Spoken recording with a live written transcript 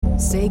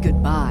Say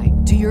goodbye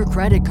to your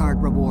credit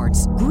card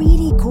rewards.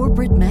 Greedy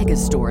corporate mega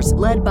stores,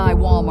 led by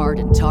Walmart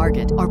and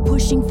Target, are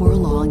pushing for a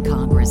law in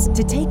Congress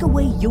to take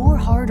away your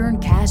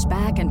hard-earned cash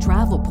back and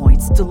travel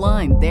points to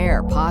line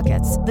their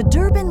pockets. The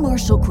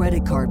Durbin-Marshall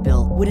credit card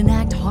bill would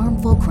enact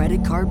harmful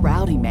credit card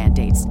routing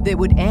mandates that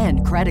would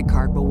end credit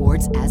card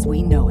rewards as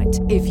we know it.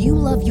 If you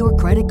love your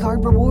credit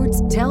card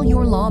rewards, tell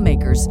your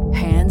lawmakers,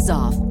 hands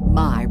off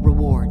my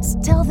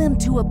rewards. Tell them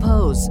to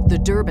oppose the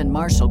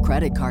Durbin-Marshall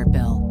credit card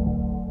bill.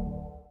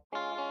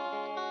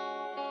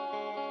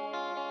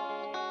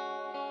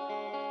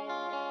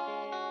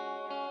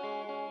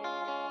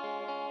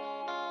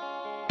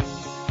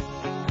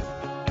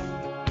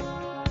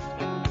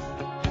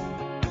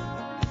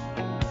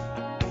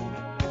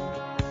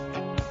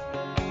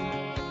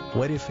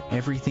 What if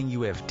everything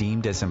you have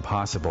deemed as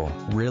impossible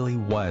really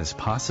was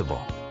possible?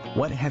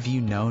 What have you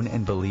known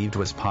and believed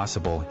was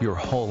possible your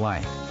whole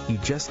life? You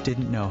just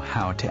didn't know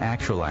how to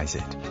actualize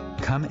it.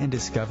 Come and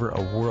discover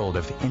a world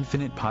of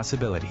infinite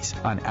possibilities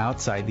on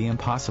Outside the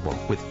Impossible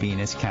with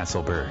Venus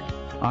Kasselberg.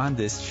 On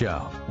this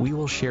show, we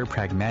will share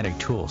pragmatic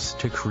tools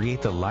to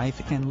create the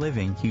life and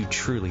living you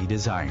truly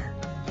desire.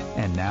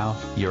 And now,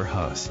 your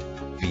host,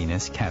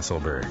 Venus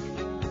Kasselberg.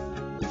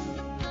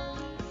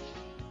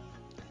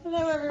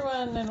 Hello,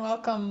 everyone, and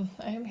welcome.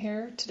 I am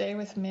here today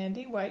with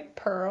Mandy White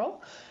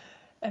Pearl,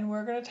 and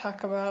we're going to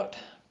talk about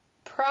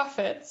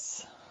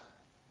profits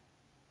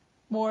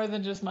more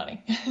than just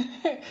money.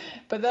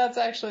 But that's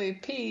actually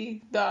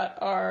P.R.O.F.I.T.S.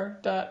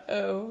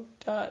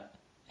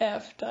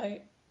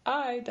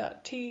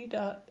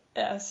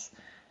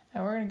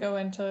 And we're going to go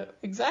into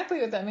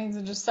exactly what that means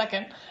in just a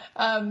second.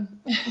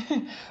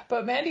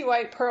 But Mandy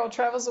White Pearl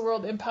travels the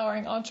world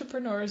empowering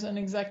entrepreneurs and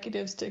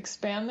executives to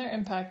expand their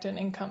impact and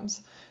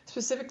incomes,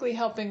 specifically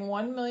helping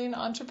 1 million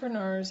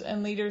entrepreneurs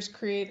and leaders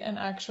create and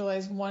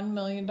actualize $1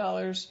 million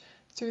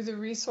through the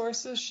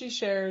resources she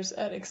shares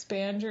at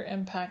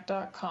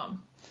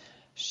expandyourimpak.com.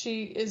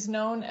 She is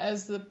known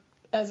as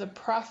a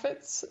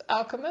profits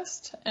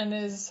alchemist and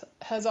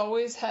has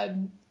always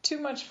had too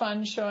much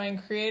fun showing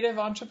creative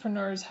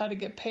entrepreneurs how to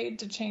get paid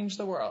to change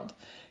the world.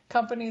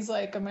 Companies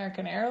like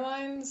American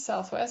Airlines,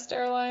 Southwest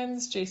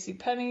Airlines,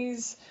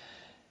 JCPenney's,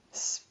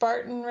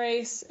 Spartan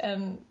Race,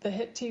 and the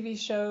hit TV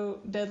show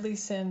Deadly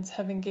Sins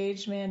have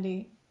engaged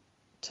Mandy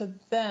to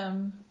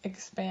them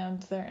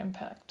expand their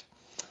impact.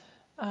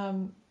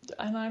 And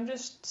I'm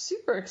just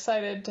super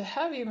excited to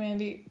have you,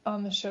 Mandy,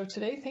 on the show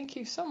today. Thank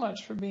you so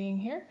much for being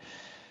here.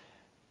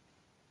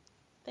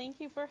 Thank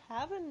you for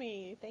having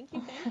me. Thank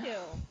you.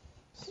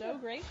 So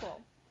grateful.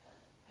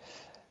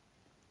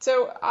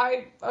 So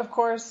I, of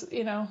course,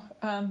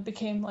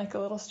 became like a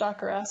little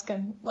stalker-esque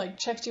and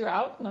checked you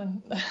out,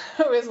 and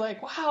I was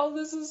like, wow,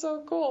 this is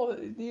so cool.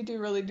 You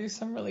really do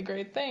some really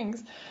great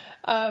things.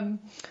 And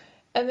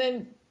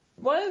then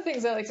one of the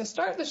things I like to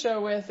start the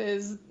show with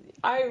is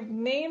I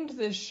named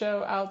this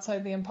show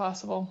Outside the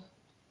Impossible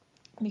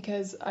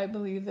because I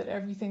believe that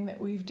everything that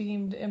we've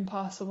deemed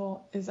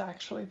impossible is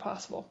actually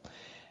possible.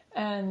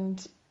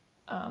 And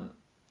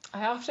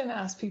I often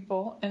ask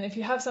people, and if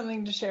you have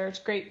something to share, it's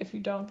great. If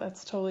you don't,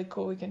 that's totally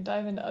cool. We can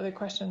dive into other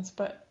questions.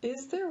 But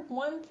is there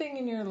one thing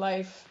in your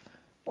life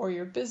or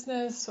your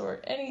business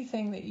or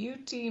anything that you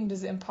deemed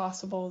as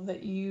impossible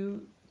that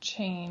you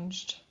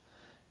changed?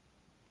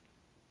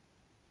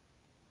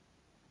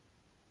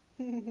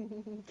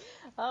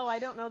 Oh, I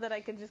don't know that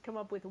I could just come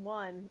up with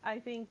one. I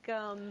think,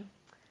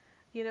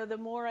 the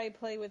more I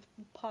play with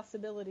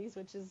possibilities,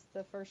 which is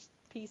the first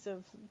piece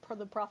of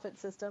the profit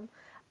system,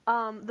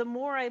 the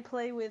more I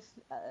play with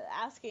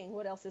asking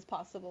what else is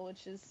possible,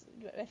 which is,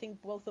 I think,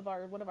 one of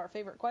our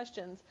favorite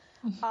questions.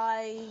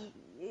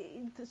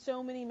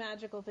 So many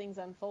magical things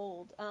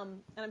unfold.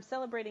 And I'm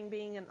celebrating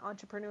being an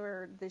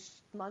entrepreneur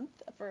this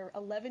month for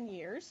 11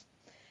 years.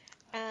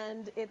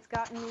 And it's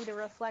gotten me to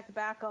reflect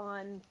back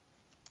on,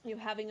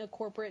 having a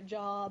corporate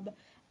job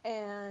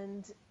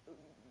and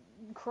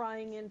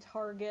crying in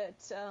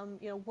Target,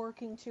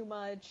 working too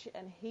much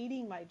and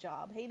hating my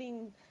job,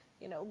 hating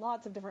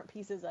lots of different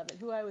pieces of it,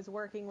 who I was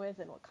working with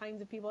and what kinds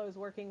of people I was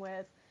working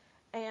with.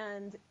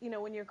 And,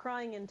 when you're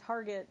crying in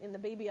Target in the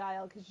baby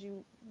aisle because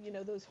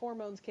those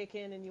hormones kick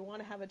in and you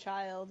want to have a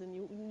child and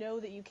you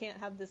know that you can't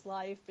have this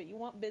life, but you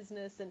want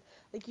business, and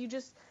you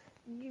just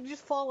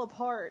fall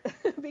apart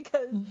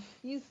because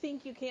you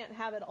think you can't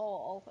have it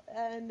all.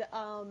 And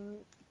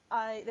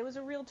there was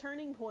a real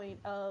turning point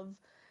of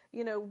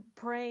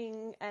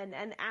praying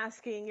and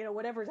asking,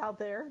 whatever's out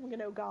there,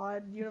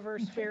 God,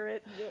 universe,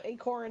 spirit,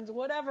 acorns,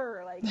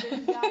 whatever,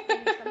 there's got to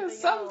be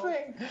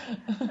something.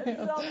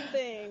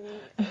 Something.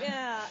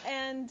 Yeah.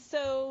 And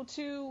so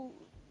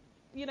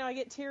I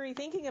get teary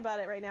thinking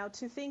about it right now,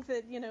 to think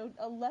that,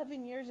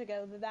 11 years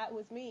ago that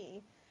was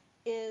me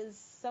is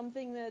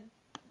something that,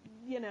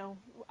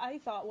 I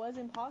thought was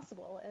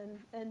impossible.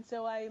 And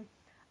so I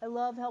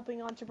love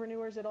helping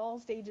entrepreneurs at all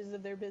stages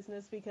of their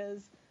business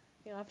because,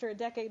 after a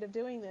decade of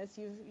doing this,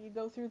 you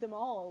go through them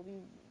all.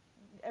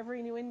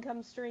 Every new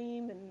income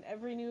stream and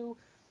every new,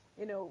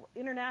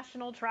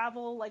 international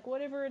travel,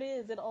 whatever it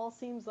is, it all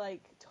seems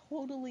like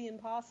totally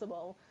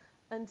impossible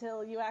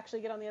until you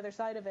actually get on the other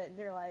side of it and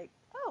you're like,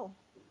 oh,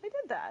 I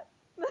did that.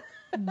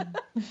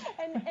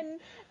 and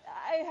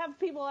I have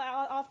people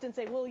often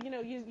say, well,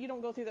 you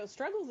don't go through those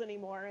struggles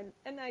anymore.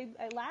 And I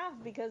laugh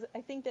because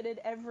I think that at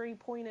every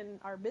point in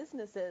our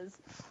businesses,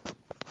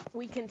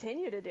 we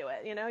continue to do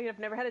it. You've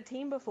never had a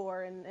team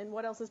before, and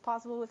what else is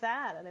possible with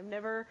that? And I've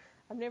never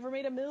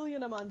made $1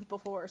 million a month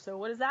before. So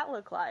what does that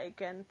look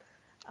like? And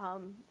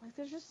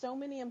there's just so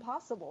many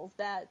impossibles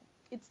that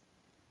it's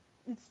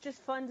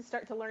just fun to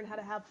start to learn how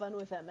to have fun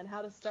with them and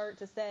how to start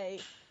to say,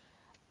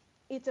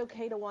 it's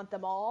okay to want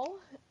them all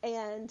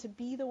and to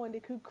be the one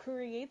who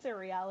creates a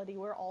reality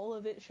where all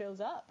of it shows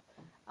up.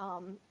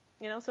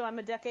 So I'm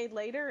a decade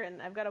later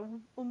and I've got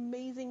an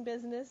amazing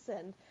business,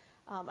 and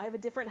I have a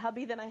different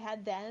hubby than I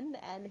had then,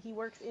 and he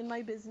works in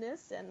my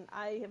business, and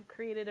I have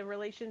created a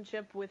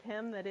relationship with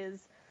him that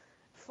is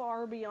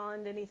far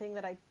beyond anything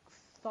that I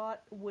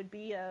thought would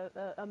be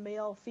a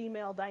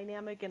male-female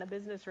dynamic in a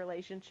business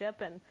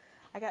relationship. And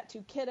I got 2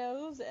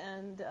 kiddos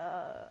and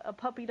a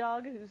puppy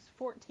dog who's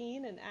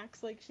 14 and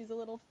acts like she's a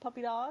little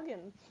puppy dog,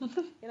 and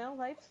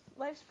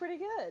life's pretty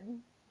good.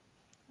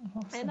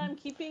 Awesome. And I'm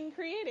keeping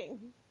creating.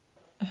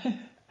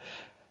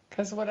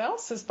 Because what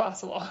else is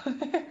possible?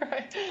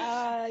 Right?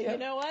 Yep. You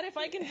know what? If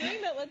I can dream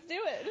it, let's do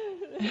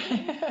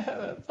it.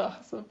 That's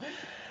awesome.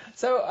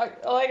 So,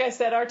 like I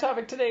said, our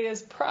topic today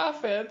is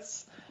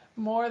profits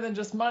more than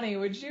just money.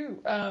 Would you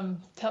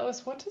tell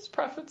us, what does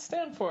profit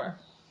stand for?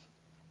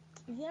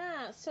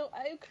 Yeah, so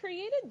I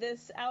created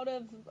this out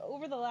of,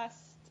 over the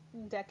last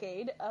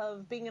decade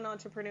of being an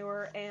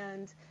entrepreneur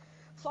and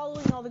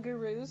following all the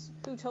gurus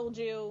who told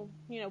you,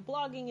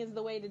 blogging is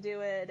the way to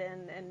do it,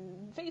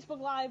 and Facebook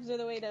Lives are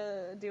the way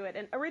to do it.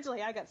 And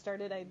originally I got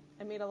started,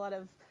 I made a lot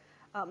of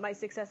my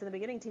success in the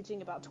beginning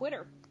teaching about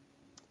Twitter.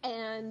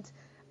 And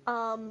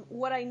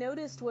what I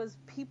noticed was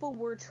people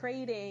were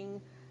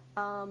trading,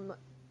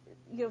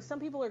 some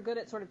people are good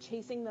at sort of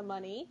chasing the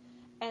money,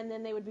 and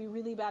then they would be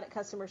really bad at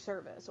customer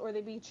service, or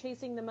they'd be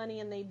chasing the money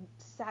and they'd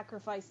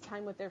sacrifice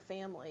time with their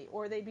family,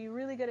 or they'd be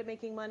really good at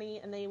making money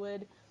and they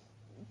would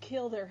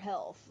kill their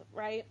health,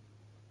 right?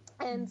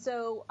 And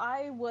so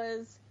I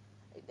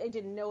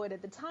didn't know it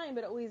at the time,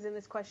 but always in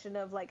this question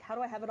of like, how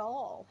do I have it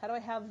all? How do I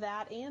have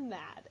that and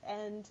that?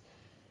 And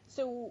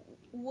so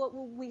what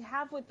we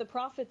have with the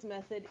Profits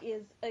Method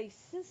is a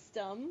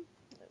system.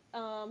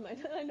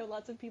 I know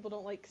lots of people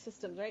don't like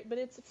systems, right? But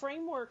it's a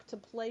framework to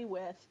play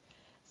with,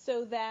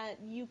 so that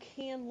you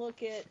can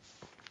look at,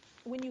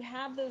 when you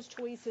have those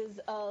choices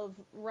of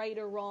right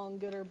or wrong,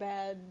 good or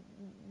bad,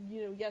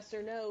 yes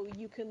or no,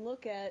 you can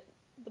look at,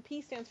 the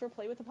P stands for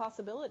play with the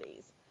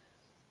possibilities,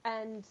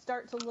 and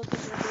start to look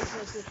at your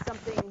business as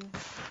something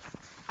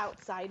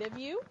outside of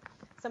you,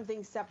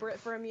 something separate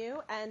from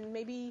you. And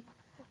maybe,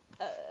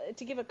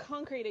 to give a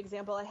concrete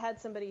example, I had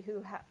somebody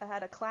who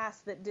had a class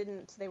that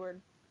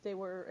they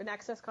were an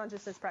access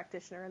consciousness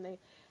practitioner, and they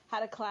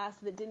had a class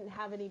that didn't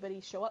have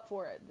anybody show up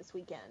for it this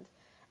weekend.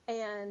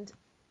 And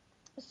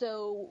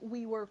so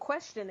we were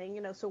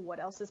questioning, so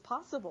what else is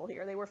possible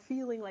here? They were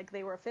feeling like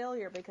they were a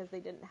failure because they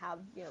didn't have,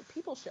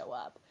 people show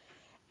up.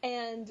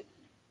 And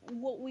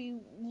what we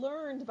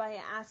learned by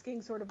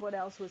asking sort of what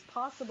else was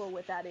possible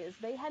with that is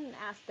they hadn't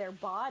asked their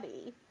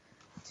body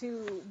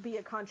to be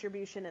a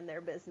contribution in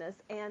their business.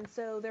 And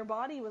so their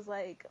body was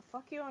like,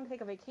 fuck you, I want to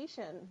take a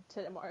vacation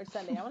tomorrow,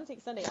 Sunday. I want to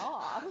take Sunday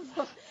off.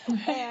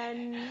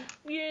 And,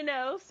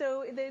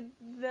 so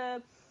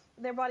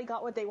their body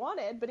got what they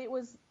wanted, but it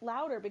was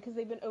louder because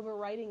they've been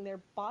overriding their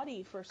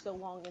body for so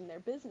long in their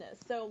business.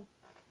 So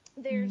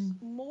there's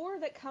more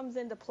that comes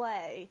into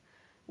play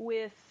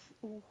with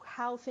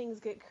how things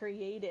get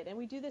created. And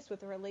we do this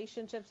with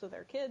relationships with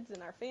our kids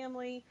and our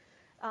family.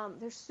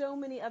 There's so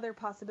many other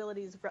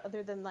possibilities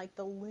other than like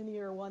the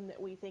linear one that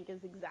we think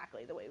is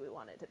exactly the way we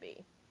want it to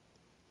be.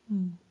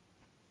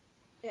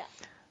 Yeah.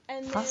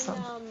 And then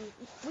awesome.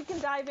 We can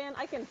dive in.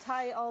 I can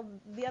tie all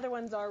the other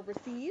ones are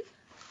receive,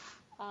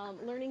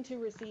 learning to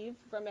receive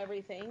from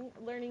everything,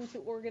 learning to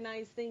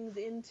organize things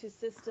into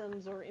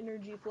systems or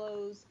energy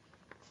flows,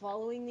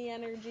 following the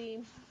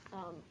energy,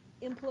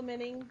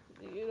 implementing.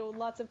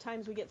 Lots of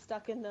times we get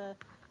stuck in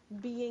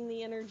being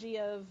the energy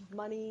of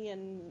money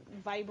and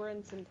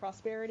vibrance and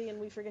prosperity, and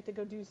we forget to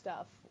go do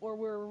stuff. Or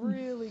we're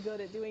really good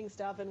at doing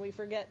stuff and we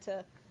forget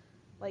to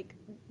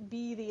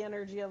be the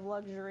energy of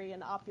luxury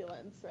and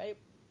opulence, right?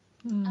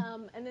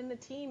 And then the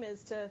team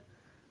is to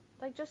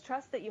just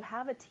trust that you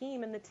have a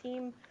team, and the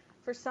team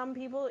for some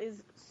people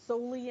is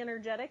solely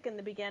energetic in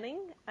the beginning,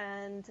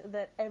 and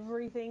that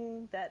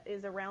everything that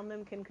is around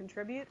them can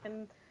contribute.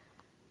 And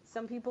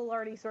some people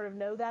already sort of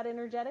know that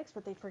energetics,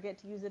 but they forget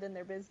to use it in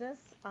their business.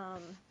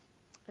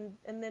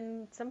 And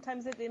then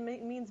sometimes it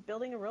means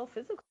building a real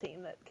physical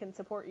team that can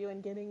support you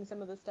in getting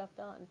some of the stuff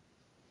done.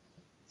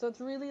 So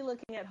it's really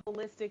looking at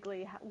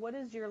holistically, what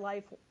does your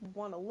life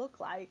want to look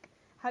like?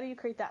 How do you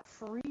create that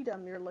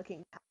freedom you're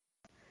looking at?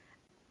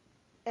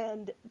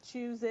 And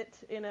choose it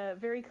in a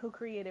very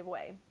co-creative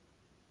way.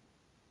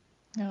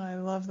 Oh, I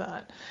love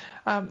that.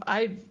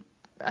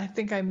 I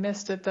think I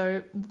missed it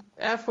though.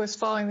 F was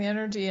following the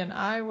energy, and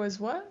I was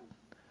what?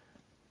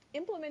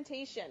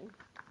 Implementation.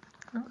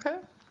 Okay.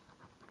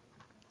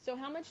 So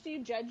how much do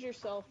you judge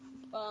yourself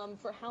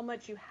for how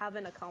much you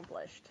haven't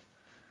accomplished?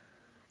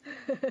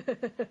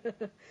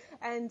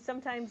 And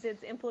sometimes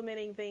it's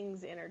implementing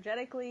things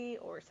energetically,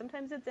 or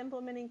sometimes it's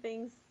implementing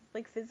things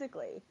like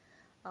physically.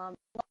 Lots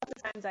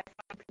of times I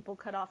find people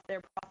cut off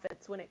their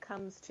profits when it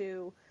comes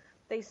to,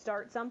 they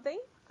start something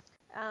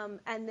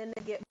and then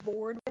they get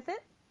bored with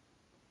it,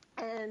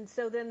 and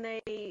so then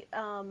they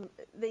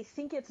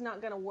think it's not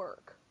going to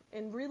work,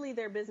 and really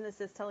their business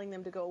is telling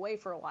them to go away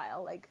for a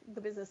while. Like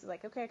the business is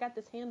like, okay, I got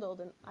this handled,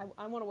 and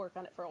I want to work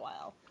on it for a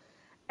while.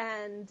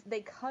 And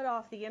they cut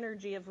off the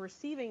energy of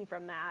receiving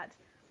from that.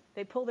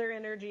 They pull their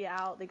energy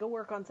out. They go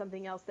work on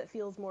something else that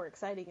feels more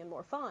exciting and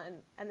more fun.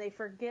 And they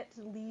forget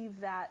to leave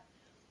that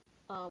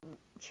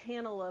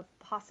channel of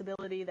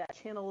possibility, that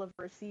channel of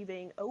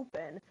receiving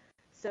open,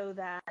 so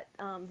that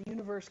the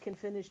universe can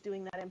finish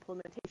doing that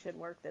implementation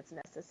work that's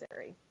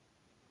necessary.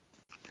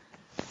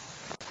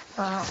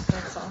 Wow,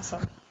 that's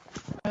awesome.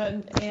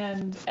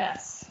 And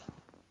S.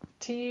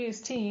 T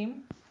is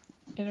team,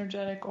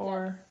 energetic,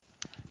 or...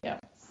 Yes.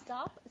 Yeah.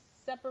 Stop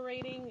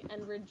separating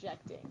and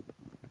rejecting.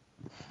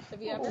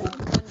 Have you ever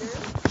wondered what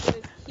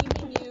is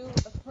keeping you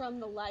from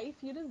the life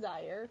you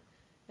desire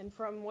and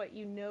from what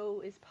you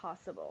know is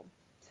possible?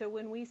 So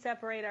when we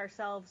separate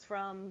ourselves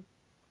from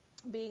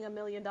being a $1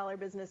 million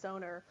business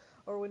owner,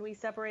 or when we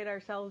separate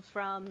ourselves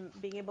from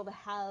being able to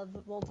have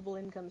multiple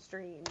income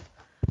streams,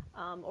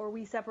 or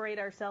we separate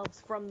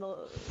ourselves from the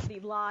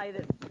lie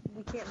that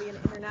we can't be an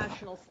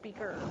international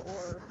speaker,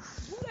 or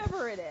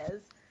whatever it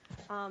is,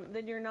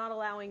 then you're not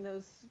allowing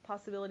those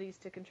possibilities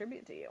to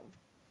contribute to you.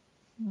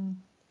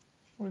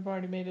 We've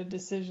already made a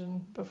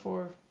decision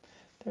before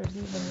there's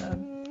even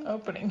an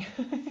opening.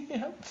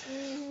 Yep.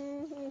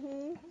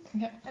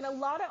 Yep. And a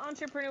lot of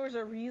entrepreneurs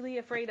are really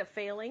afraid of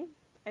failing,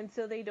 and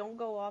so they don't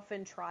go off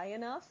and try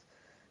enough.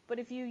 But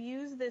if you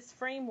use this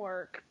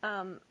framework,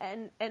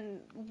 and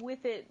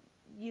with it,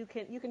 you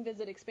can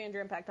visit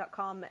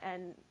expandyourimpact.com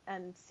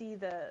and see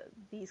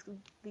these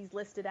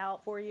listed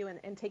out for you,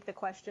 and take the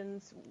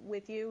questions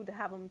with you to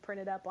have them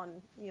printed up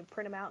on,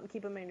 print them out and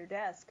keep them in your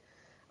desk.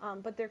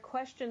 But they're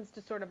questions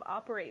to sort of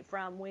operate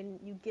from when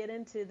you get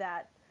into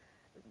that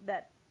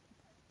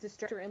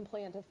destructor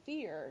implant of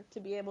fear, to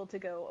be able to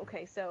go,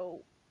 okay,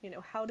 so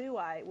how do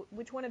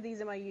which one of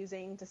these am I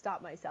using to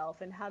stop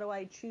myself, and how do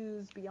I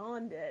choose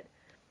beyond it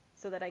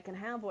so that I can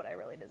have what I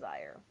really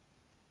desire?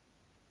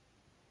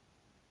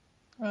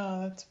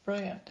 Oh, that's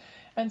brilliant.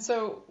 And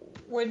so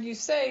when you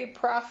say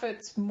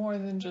profits more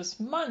than just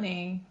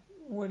money,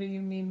 what do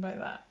you mean by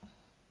that?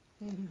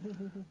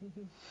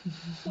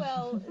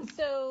 Well,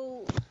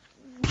 so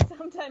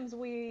sometimes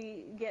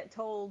we get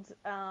told,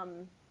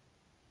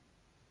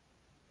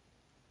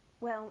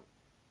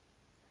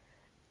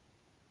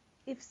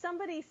 if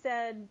somebody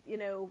said,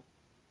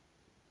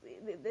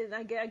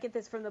 I get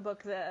this from the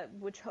book,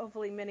 which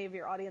hopefully many of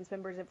your audience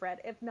members have read.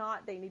 If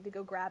not, they need to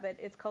go grab it.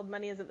 It's called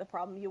Money Isn't the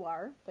Problem, You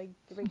Are, by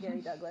Gary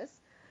Douglas,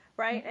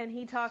 right? And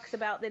he talks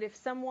about that if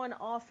someone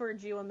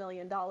offered you $1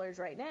 million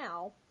right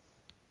now,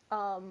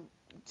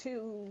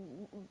 to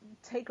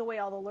take away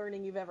all the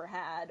learning you've ever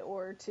had,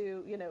 or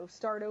to,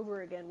 start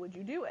over again, would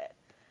you do it?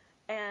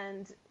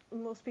 And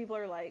most people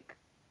are like,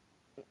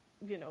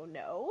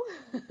 no,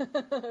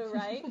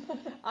 right?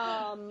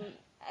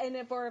 And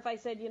if I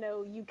said,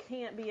 you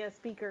can't be a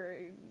speaker,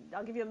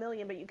 I'll give you $1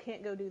 million, but you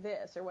can't go do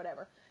this or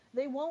whatever,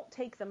 they won't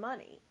take the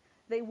money.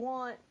 They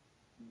want,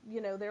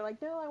 they're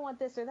like, no, I want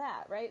this or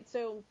that, right?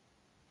 So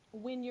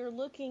when you're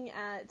looking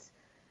at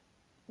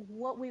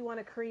what we want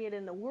to create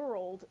in the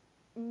world,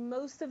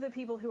 most of the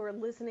people who are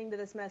listening to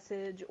this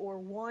message or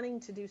wanting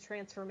to do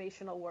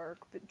transformational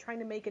work, but trying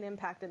to make an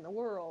impact in the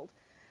world,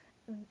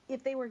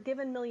 if they were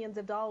given millions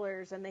of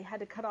dollars and they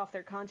had to cut off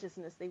their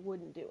consciousness, they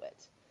wouldn't do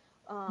it.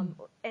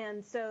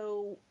 And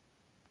so,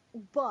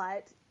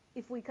 but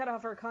if we cut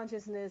off our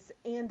consciousness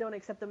and don't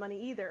accept the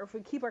money either, or if we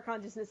keep our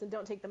consciousness and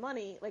don't take the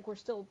money, like, we're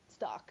still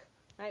stuck,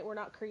 right? We're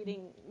not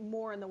creating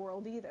more in the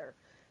world either.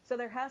 So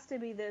there has to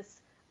be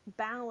this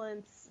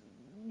balance,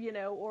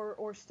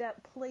 or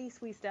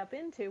place we step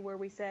into where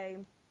we say,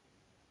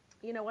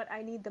 you know what,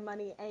 I need the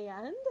money,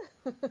 and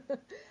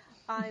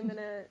I'm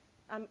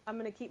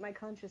gonna keep my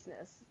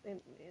consciousness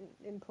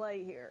in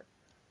play here.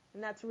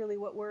 And that's really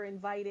what we're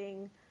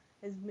inviting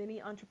as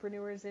many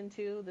entrepreneurs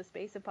into the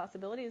space of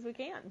possibility as we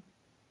can.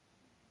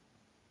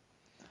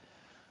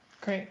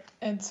 Great.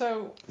 And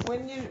so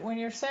when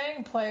you're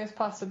saying play with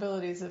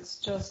possibilities, it's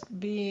just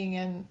being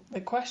in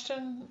the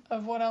question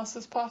of what else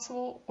is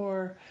possible,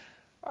 or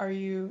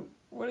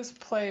what does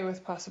play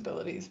with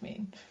possibilities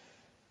mean?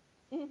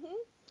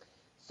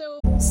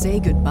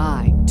 Say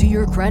goodbye to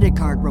your credit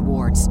card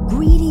rewards.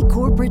 Greedy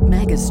corporate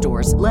mega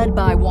stores, led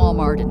by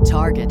Walmart and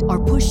Target,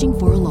 are pushing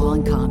for a law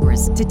in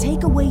Congress to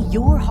take away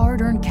your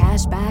hard-earned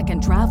cash back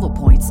and travel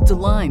points to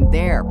line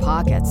their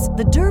pockets.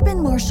 The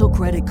Durbin-Marshall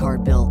credit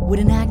card bill would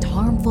enact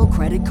harmful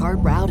credit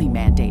card routing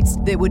mandates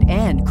that would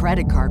end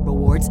credit card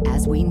rewards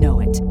as we know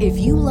it. If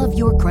you love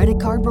your credit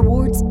card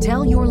rewards,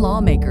 tell your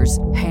lawmakers,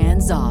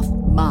 hands off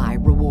my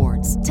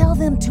rewards. Tell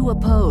them to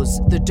oppose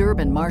the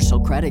Durbin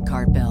Marshall credit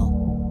card bill.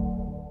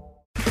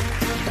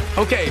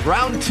 Okay,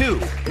 round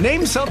two.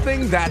 Name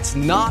something that's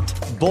not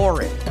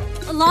boring.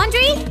 A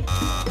laundry?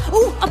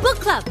 Ooh, a book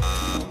club.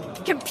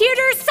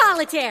 Computer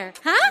solitaire,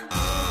 huh?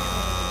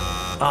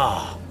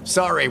 Ah,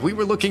 sorry, we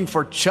were looking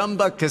for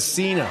Chumba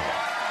Casino.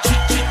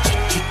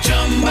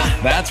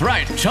 That's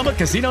right,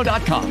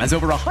 ChumbaCasino.com has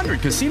over 100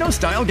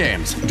 casino-style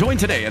games. Join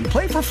today and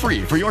play for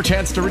free for your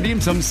chance to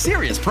redeem some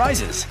serious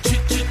prizes.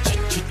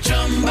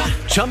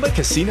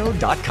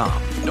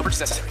 ChumbaCasino.com. No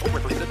purchase necessary. Void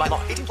where prohibited by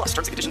law. 18 plus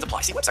terms and conditions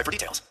apply. See website for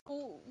details.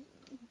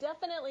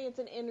 Definitely it's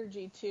an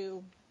energy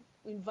to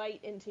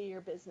invite into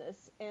your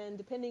business. And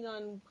depending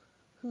on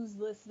who's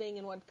listening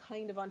and what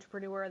kind of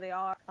entrepreneur they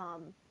are,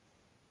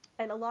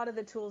 and a lot of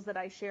the tools that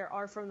I share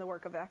are from the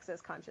work of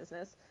Access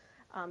Consciousness.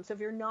 So if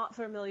you're not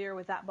familiar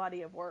with that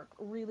body of work,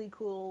 really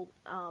cool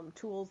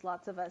tools.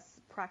 Lots of us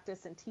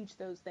practice and teach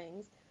those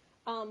things.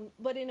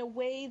 But in a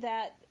way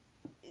that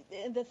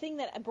the thing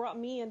that brought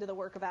me into the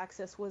work of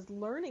Access was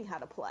learning how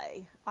to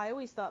play. I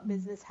always thought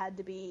business had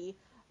to be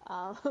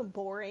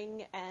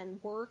boring and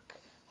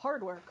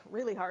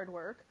really hard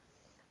work.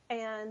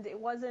 And it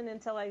wasn't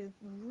until I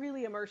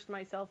really immersed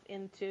myself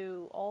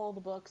into all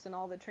the books and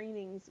all the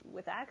trainings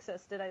with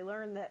Access did I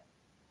learn that,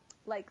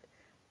 like,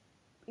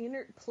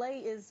 play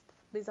is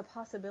a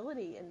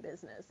possibility in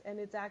business, and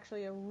it's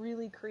actually a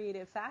really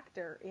creative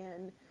factor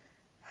in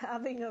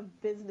having a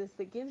business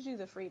that gives you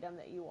the freedom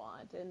that you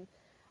want. And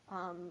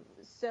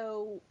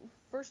so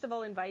first of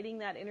all, inviting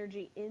that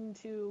energy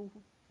into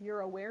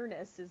your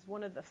awareness is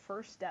one of the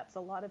first steps. A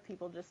lot of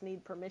people just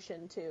need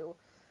permission to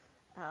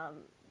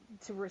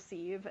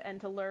receive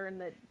and to learn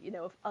that,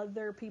 if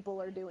other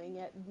people are doing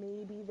it,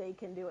 maybe they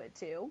can do it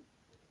too.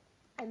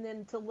 And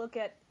then to look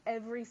at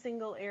every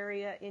single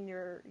area in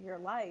your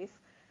life.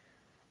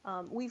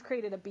 We've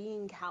created a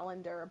being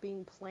calendar, a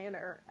being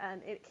planner,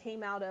 and it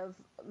came out of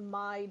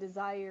my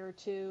desire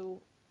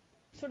to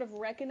sort of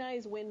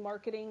recognize when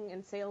marketing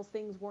and sales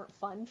things weren't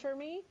fun for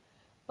me,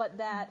 but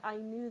that I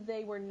knew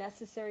they were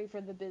necessary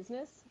for the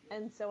business.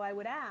 And so I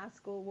would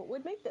ask, well, what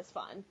would make this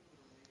fun?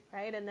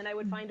 Right? And then I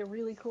would find a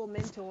really cool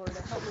mentor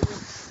to help me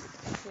with,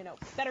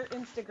 better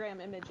Instagram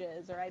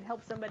images, or I'd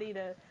help somebody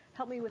to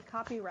help me with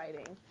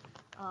copywriting.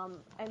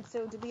 And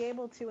so to be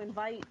able to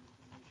invite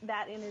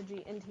that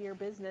energy into your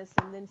business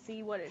and then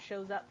see what it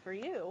shows up for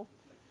you,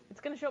 it's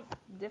going to show up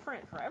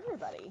different for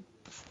everybody.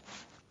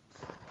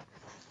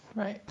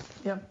 Right.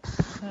 Yep.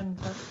 And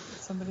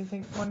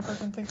one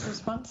person thinks it's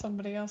fun,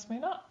 somebody else may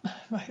not.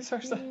 Vice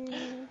versa.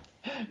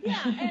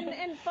 Yeah,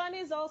 and fun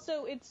is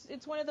also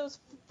it's one of those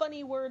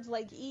funny words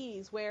like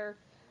ease, where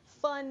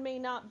fun may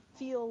not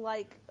feel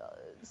like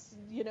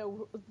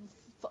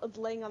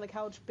laying on the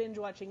couch binge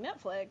watching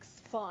Netflix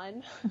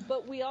fun,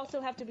 but we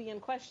also have to be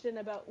in question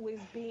about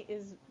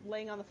is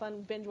laying on the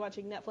fun binge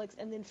watching Netflix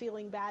and then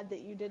feeling bad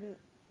that you didn't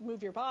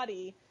move your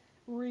body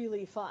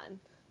really fun.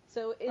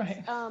 So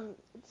it's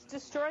it's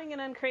destroying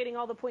and uncreating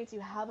all the points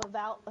you have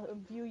about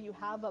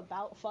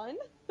fun,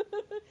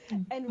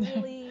 and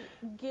really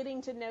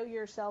getting to know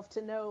yourself,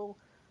 to know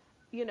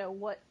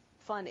what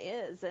fun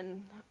is.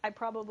 And I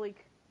probably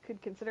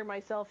could consider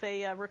myself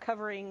a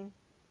recovering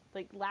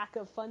lack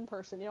of fun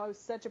person. I was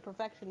such a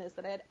perfectionist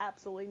that I had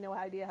absolutely no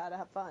idea how to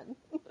have fun.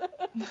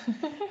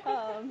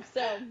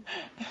 So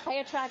I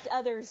attract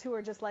others who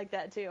are just like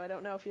that too. I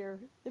don't know if you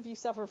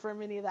suffer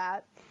from any of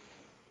that.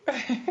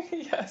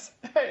 Yes,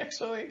 I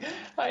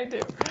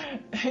do.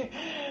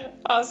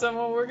 Awesome.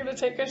 Well, we're going to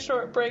take a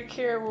short break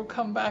here. We'll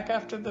come back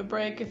after the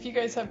break. If you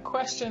guys have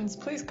questions,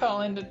 please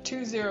call into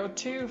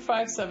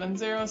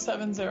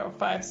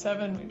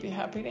 202-570-7057. We'd be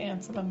happy to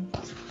answer them.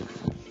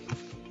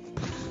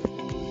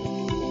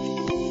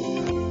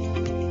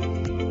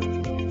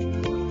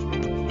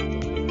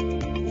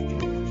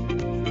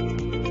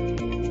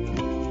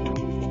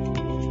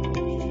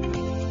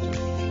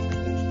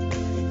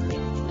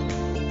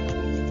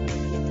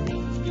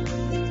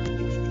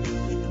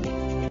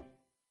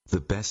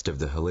 Best of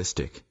the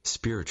holistic,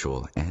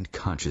 spiritual, and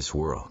conscious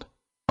world.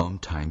 Om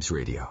Times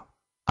Radio.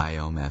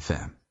 IOM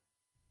FM.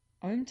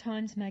 Om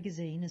Times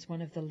Magazine is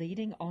one of the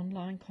leading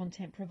online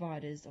content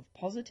providers of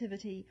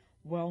positivity,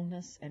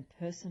 wellness, and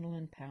personal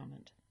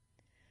empowerment.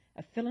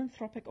 A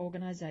philanthropic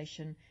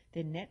organization,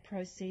 their net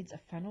proceeds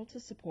are funneled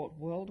to support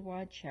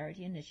worldwide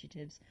charity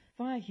initiatives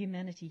via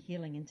Humanity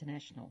Healing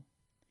International.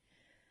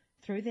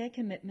 Through their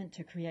commitment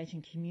to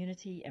creating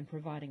community and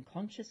providing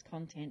conscious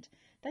content,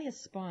 they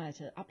aspire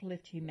to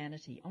uplift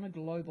humanity on a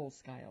global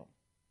scale.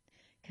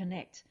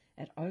 Connect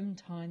at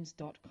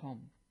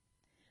omtimes.com.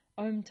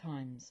 Om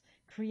Times,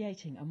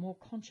 creating a more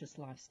conscious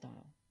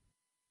lifestyle.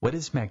 What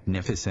is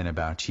magnificent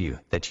about you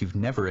that you've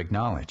never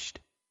acknowledged?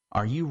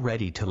 Are you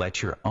ready to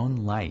let your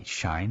own light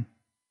shine?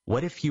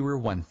 What if you were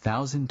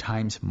 1,000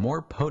 times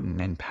more potent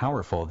and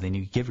powerful than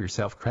you give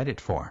yourself credit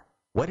for?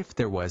 What if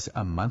there was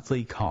a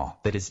monthly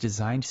call that is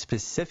designed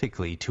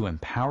specifically to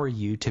empower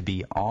you to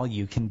be all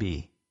you can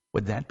be?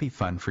 Would that be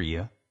fun for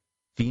you?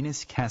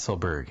 Venus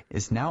Castleberg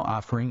is now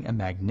offering a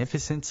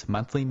Magnificence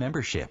monthly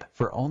membership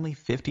for only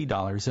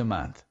 $50 a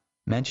month.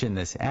 Mention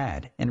this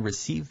ad and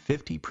receive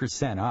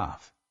 50%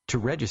 off. To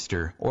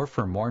register or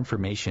for more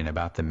information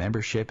about the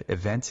membership,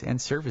 events, and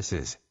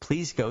services,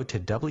 please go to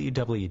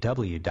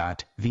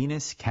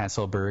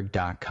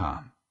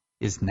www.venuscastleberg.com.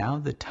 Is now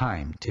the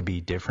time to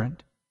be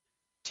different?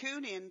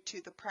 Tune in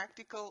to The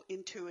Practical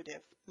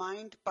Intuitive,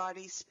 Mind,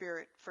 Body,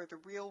 Spirit for the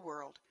Real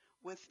World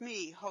with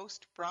me,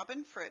 host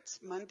Robin Fritz,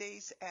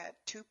 Mondays at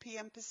 2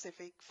 p.m.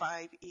 Pacific,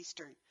 5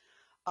 Eastern.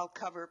 I'll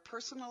cover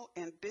personal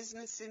and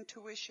business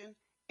intuition,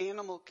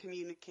 animal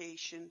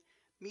communication,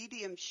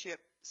 mediumship,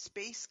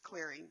 space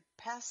clearing,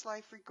 past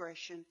life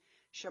regression,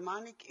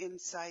 shamanic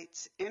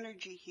insights,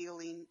 energy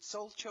healing,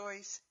 soul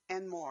choice,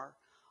 and more,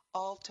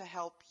 all to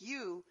help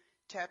you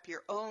tap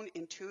your own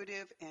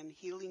intuitive and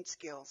healing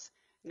skills.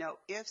 No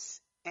ifs,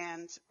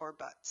 ands, or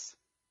buts.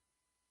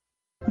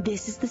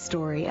 This is the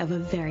story of a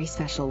very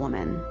special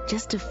woman.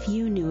 Just a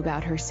few knew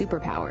about her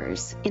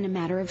superpowers. In a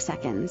matter of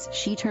seconds,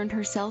 she turned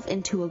herself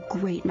into a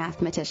great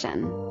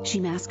mathematician. She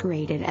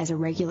masqueraded as a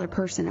regular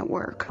person at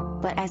work,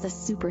 but as a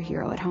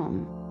superhero at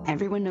home.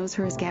 Everyone knows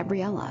her as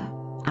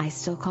Gabriella. I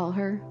still call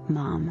her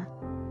Mom.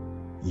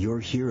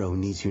 Your hero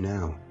needs you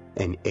now,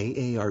 and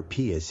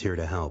AARP is here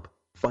to help.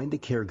 Find the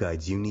care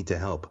guides you need to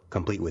help,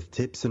 complete with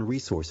tips and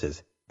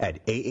resources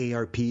at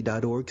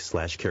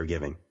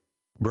aarp.org/caregiving.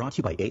 Brought to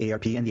you by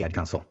AARP and the Ad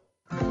Council.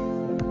 Hello,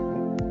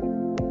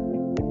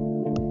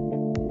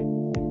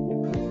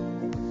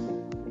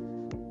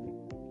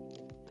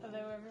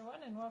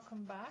 everyone, and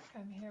welcome back.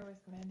 I'm here with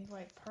Mandy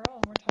White Pearl,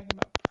 and we're talking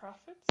about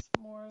profits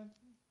more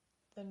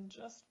than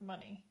just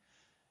money.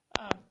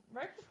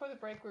 Right before the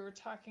break, we were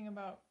talking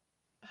about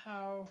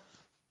how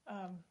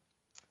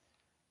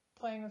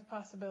playing with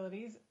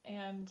possibilities,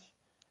 and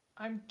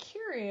I'm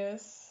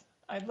curious.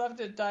 I'd love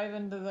to dive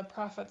into the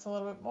profits a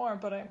little bit more,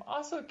 but I'm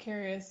also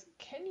curious,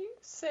 can you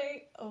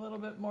say a little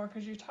bit more,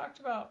 because you talked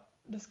about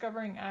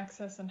discovering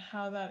access and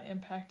how that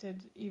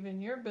impacted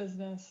even your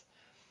business.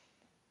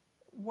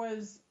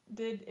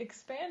 Did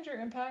Expand Your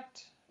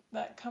Impact,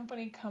 that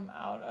company, come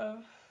out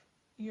of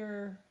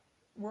your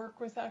work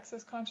with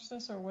Access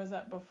Consciousness, or was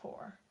that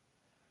before?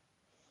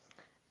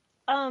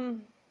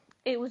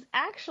 It was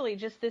actually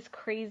just this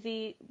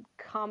crazy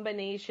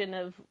combination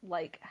of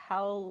like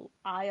how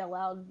I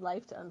allowed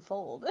life to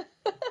unfold.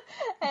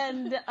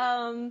 And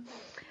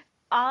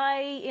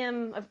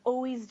I've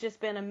always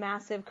just been a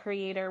massive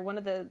creator. One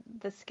of the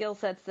skill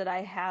sets that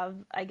I have,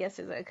 I guess,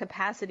 is a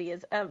capacity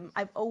is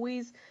I've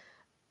always,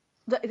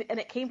 and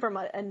it came from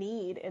a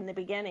need in the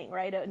beginning,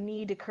 right? A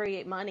need to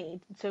create money.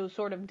 So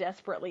sort of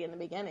desperately in the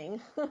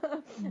beginning,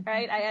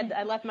 right?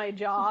 I left my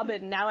job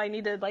and now I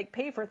need to like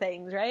pay for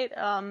things, right?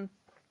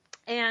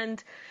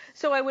 And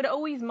so I would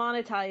always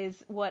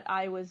monetize what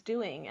I was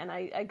doing, and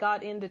I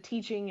got into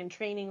teaching and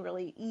training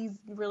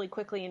really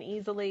quickly and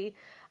easily.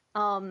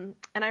 And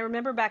I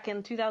remember back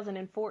in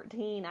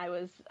 2014,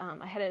 I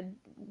had a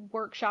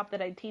workshop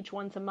that I'd teach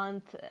once a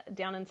month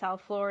down in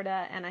South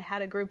Florida, and I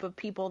had a group of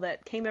people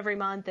that came every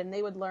month, and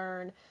they would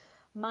learn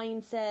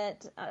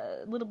mindset,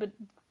 a little bit.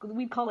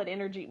 We'd call it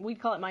energy. We'd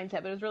call it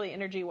mindset, but it was really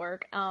energy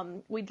work.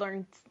 We'd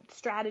learn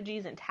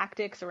strategies and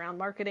tactics around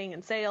marketing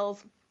and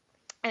sales.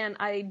 And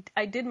I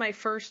did my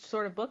first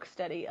sort of book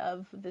study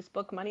of this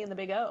book, Money in the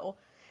Big O,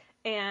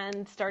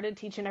 and started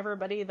teaching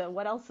everybody the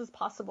what else is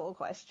possible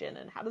question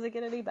and how does it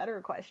get any better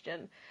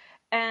question.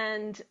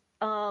 And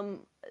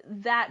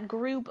that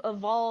group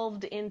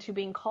evolved into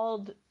being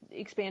called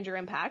Expand Your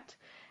Impact.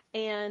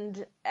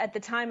 And at the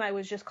time, I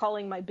was just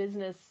calling my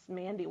business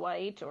Mandy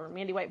White or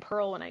Mandy White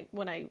Pearl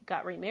when I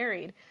got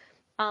remarried.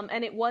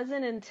 And it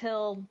wasn't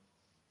until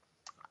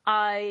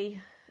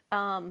I'd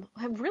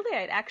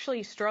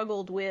actually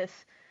struggled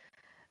with,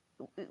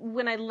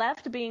 when I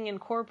left being in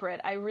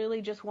corporate, I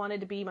really just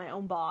wanted to be my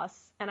own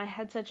boss. And I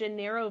had such a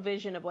narrow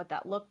vision of what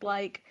that looked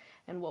like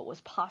and what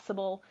was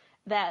possible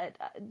that,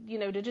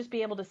 to just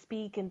be able to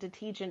speak and to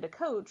teach and to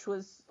coach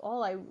was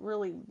all I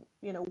really,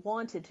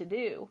 wanted to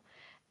do.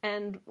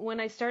 And when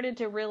I started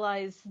to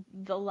realize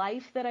the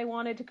life that I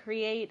wanted to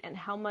create and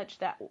how much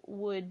that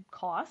would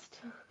cost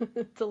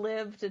to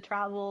live, to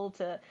travel,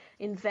 to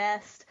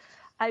invest,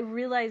 I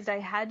realized I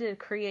had to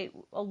create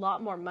a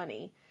lot more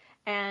money.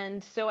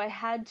 And so I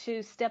had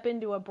to step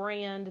into a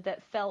brand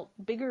that felt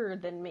bigger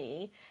than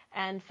me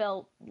and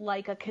felt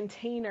like a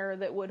container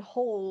that would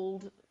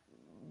hold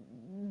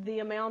the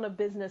amount of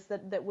business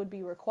that would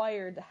be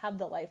required to have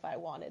the life I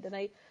wanted. And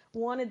I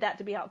wanted that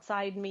to be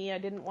outside me. I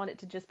didn't want it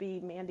to just be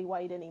Mandy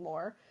White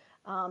anymore.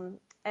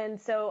 And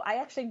so I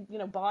actually,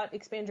 bought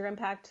Expand Your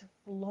Impact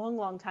a long,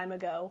 long time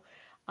ago.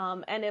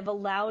 And have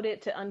allowed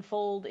it to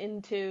unfold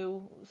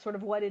into sort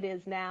of what it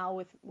is now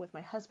with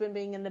my husband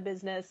being in the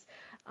business,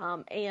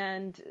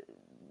 and,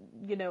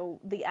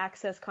 the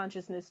Access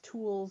Consciousness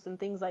tools and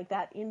things like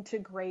that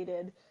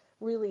integrated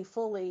really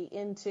fully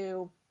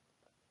into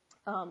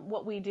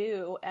what we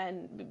do.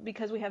 And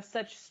because we have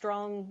such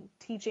strong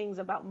teachings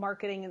about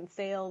marketing and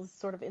sales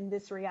sort of in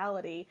this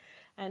reality,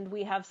 and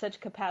we have such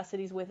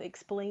capacities with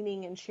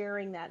explaining and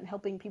sharing that and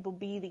helping people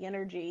be the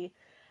energy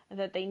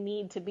that they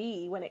need to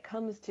be when it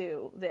comes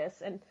to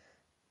this. And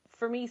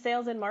for me,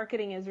 sales and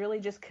marketing is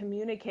really just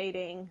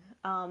communicating,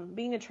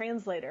 being a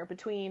translator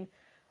between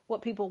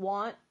what people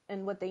want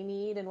and what they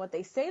need and what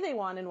they say they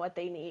want and what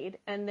they need,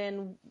 and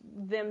then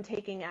them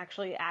taking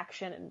actually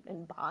action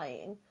and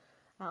buying.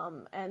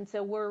 And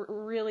so we're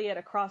really at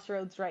a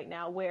crossroads right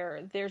now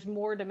where there's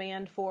more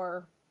demand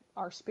for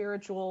our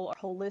spiritual,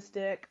 our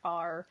holistic,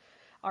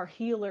 our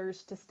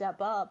healers to step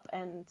up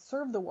and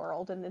serve the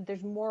world, and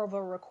there's more of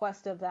a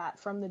request of that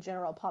from the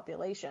general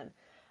population.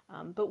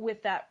 But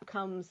with that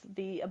comes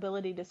the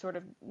ability to sort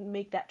of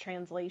make that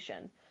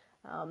translation.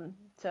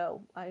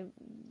 So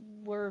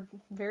we're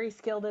very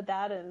skilled at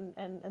that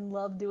and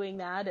love doing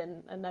that,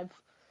 and I've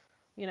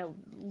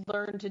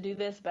learned to do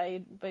this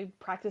by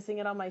practicing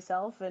it on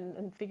myself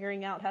and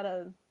figuring out how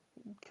to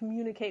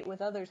communicate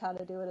with others how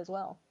to do it as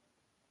well.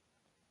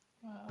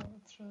 Wow,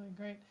 that's really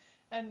great.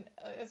 And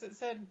as it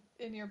said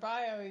in your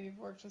bio, you've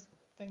worked with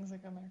things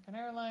like American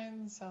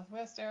Airlines,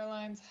 Southwest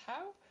Airlines.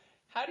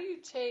 How do you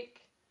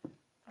take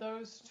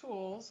those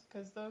tools,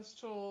 because those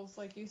tools,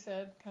 like you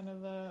said, kind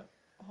of the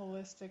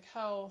holistic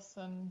health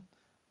and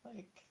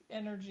like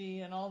energy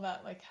and all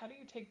that, like how do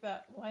you take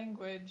that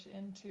language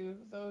into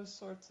those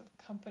sorts of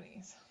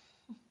companies?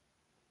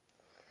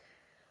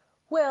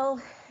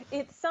 Well,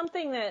 it's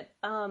something that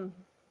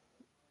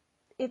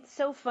it's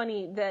so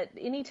funny that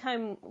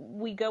anytime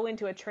we go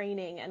into a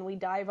training and we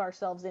dive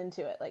ourselves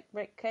into it, like,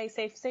 right, okay,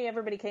 say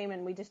everybody came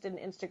and we just did an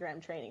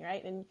Instagram training,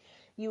 right? And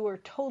you were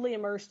totally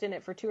immersed in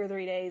it for 2 or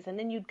 3 days, and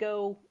then you'd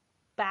go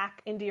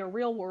back into your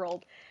real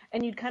world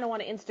and you'd kind of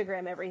want to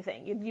Instagram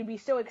everything. You'd be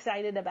so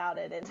excited about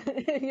it.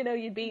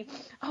 And, you'd be,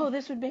 oh,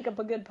 this would make up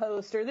a good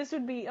post, or this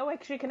would be, oh, I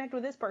should connect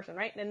with this person,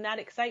 right? And that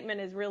excitement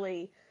is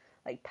really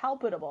like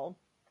palpable.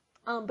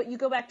 But you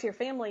go back to your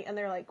family and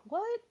they're like,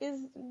 what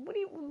do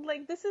you,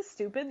 like, this is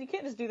stupid. You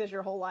can't just do this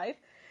your whole life,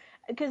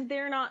 because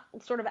they're not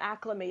sort of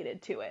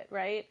acclimated to it,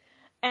 right?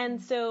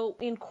 And so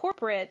in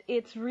corporate,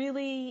 it's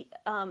really,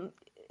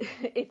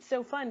 it's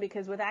so fun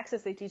because with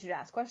Access, they teach you to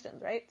ask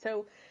questions, right?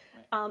 So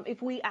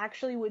if we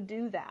actually would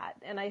do that,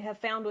 and I have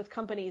found with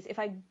companies, if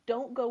I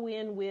don't go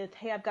in with,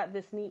 hey, I've got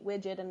this neat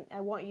widget and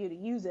I want you to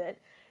use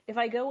it, if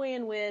I go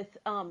in with,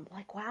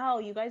 like, wow,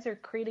 you guys are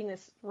creating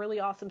this really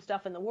awesome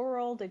stuff in the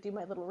world, I do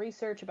my little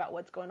research about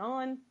what's going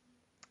on,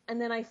 and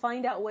then I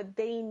find out what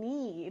they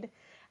need,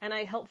 and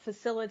I help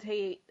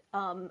facilitate,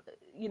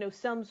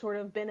 some sort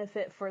of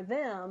benefit for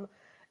them,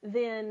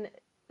 then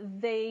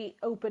they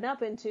open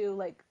up into,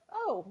 like,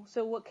 oh,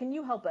 so what can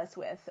you help us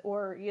with?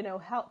 Or,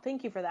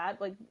 thank you for that.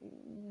 Like,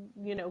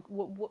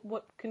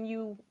 what can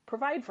you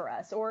provide for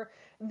us? Or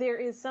there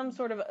is some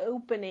sort of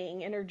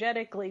opening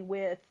energetically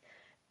with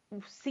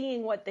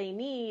seeing what they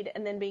need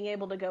and then being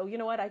able to go, you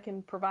know what, I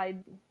can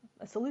provide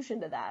a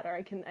solution to that, or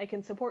I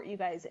can support you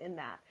guys in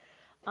that.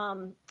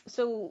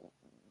 So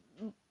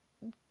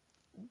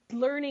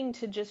learning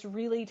to just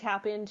really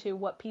tap into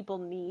what people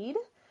need,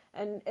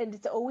 and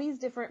it's always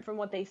different from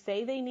what they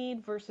say they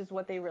need versus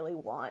what they really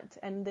want,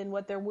 and then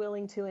what they're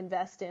willing to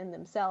invest in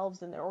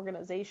themselves and their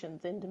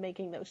organizations into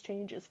making those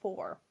changes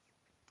for.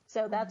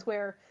 So that's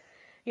where,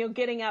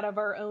 getting out of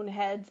our own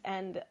heads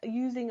and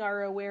using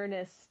our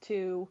awareness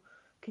to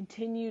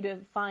continue to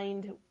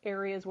find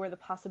areas where the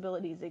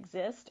possibilities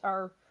exist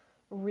are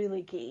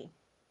really key.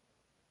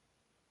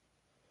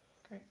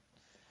 Great.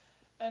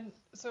 And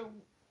so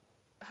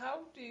how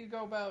do you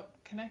go about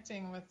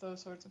connecting with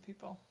those sorts of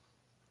people?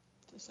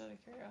 Just out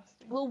of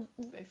curiosity. Well,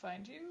 do they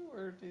find you,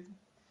 or do...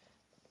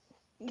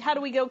 How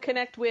do we go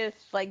connect with,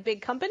 like,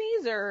 big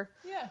companies, or?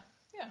 Yeah.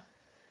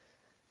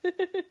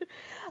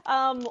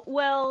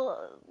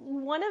 Well,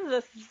 one of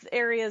the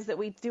areas that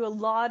we do a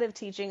lot of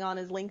teaching on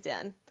is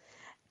LinkedIn.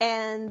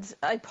 And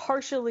I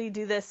partially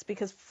do this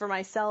because for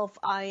myself,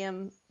 I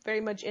am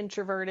very much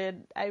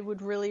introverted. I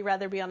would really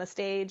rather be on a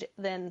stage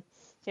than,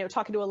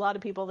 talking to a lot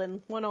of people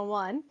than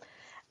one-on-one.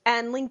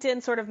 And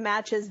LinkedIn sort of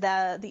matches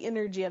the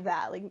energy of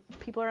that. Like,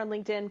 people are on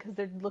LinkedIn because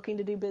they're looking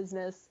to do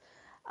business.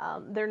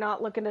 They're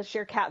not looking to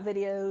share cat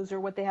videos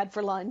or what they had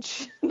for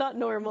lunch, not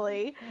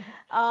normally.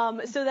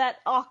 So that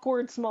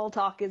awkward small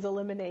talk is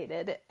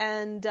eliminated.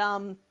 And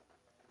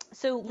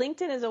so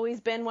LinkedIn has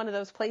always been one of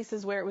those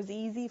places where it was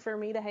easy for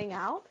me to hang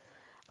out.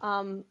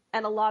 And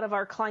a lot of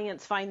our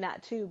clients find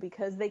that too,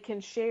 because they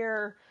can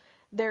share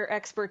their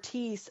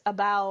expertise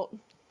about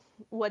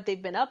what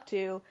they've been up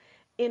to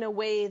in a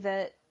way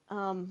that,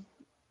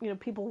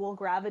 people will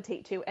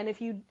gravitate to. And if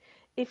you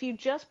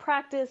just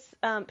practice,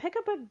 pick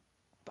up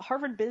a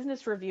Harvard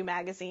Business Review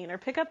magazine, or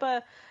pick up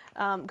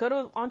go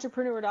to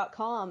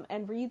entrepreneur.com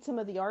and read some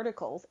of the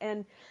articles.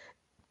 And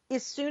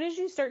as soon as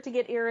you start to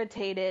get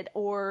irritated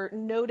or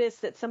notice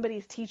that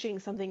somebody's teaching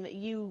something that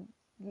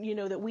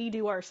that we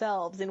do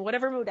ourselves in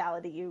whatever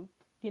modality you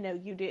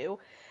do,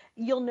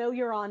 you'll know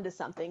you're onto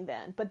something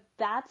then. But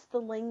that's the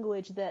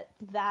language that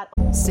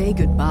Say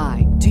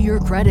goodbye to your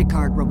credit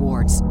card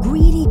rewards.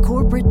 Greedy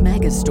corporate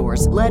mega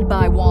stores, led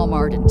by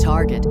Walmart and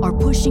Target, are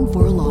pushing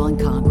for a law in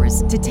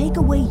Congress to take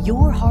away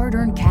your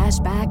hard-earned cash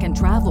back and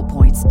travel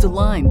points to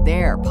line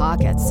their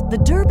pockets. The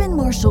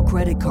Durbin-Marshall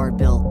credit card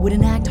bill would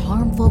enact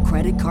harmful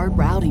credit card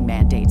routing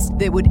mandates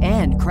that would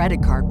end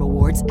credit card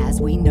rewards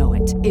as we know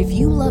it. If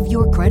you love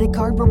your credit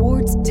card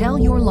rewards, tell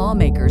your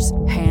lawmakers,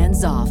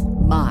 hands off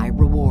my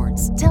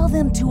rewards. Tell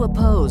them to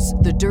oppose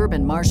the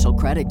Durbin-Marshall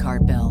credit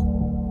card bill.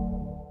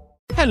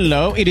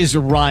 Hello, it is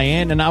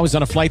Ryan, and I was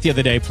on a flight the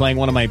other day playing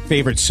one of my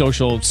favorite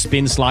social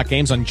spin slot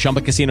games on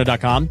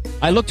ChumbaCasino.com.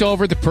 I looked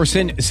over at the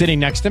person sitting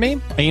next to me,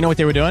 and you know what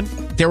they were doing?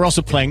 They were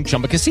also playing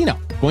Chumba Casino.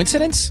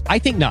 Coincidence? I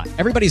think not.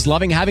 Everybody's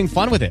loving having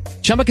fun with it.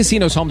 Chumba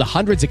Casino is home to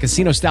hundreds of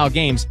casino-style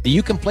games that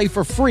you can play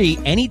for free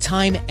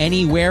anytime,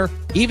 anywhere,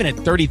 even at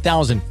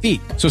 30,000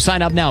 feet. So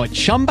sign up now at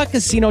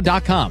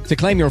ChumbaCasino.com to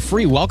claim your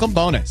free welcome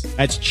bonus.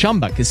 That's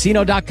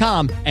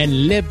ChumbaCasino.com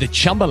and live the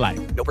Chumba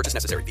life. No purchase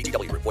necessary.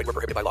 VGW. Void where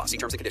prohibited by law. See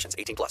terms and conditions.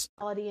 18+.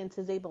 audience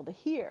is able to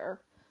hear,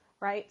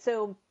 right?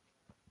 So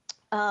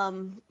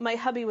my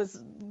hubby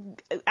was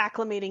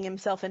acclimating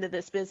himself into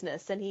this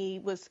business, and he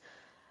was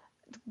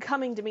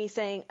coming to me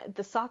saying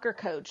the soccer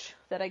coach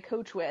that I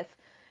coach with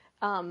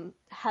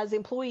has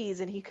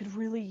employees, and he could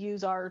really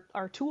use our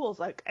tools.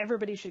 Like,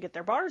 everybody should get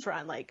their bars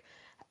run. Like,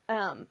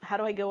 how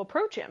do I go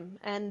approach him?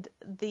 And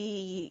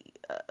the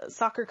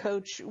soccer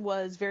coach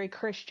was very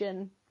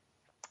Christian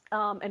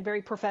and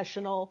very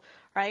professional,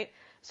 right?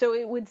 So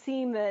it would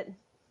seem that,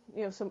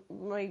 you know, so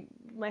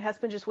my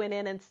husband just went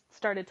in and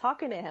started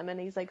talking to him, and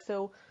he's like,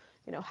 so,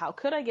 you know, how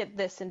could I get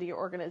this into your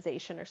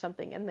organization or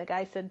something? And the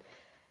guy said,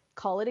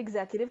 call it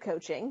executive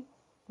coaching,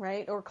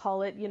 right? Or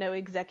call it, you know,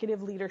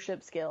 executive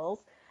leadership skills.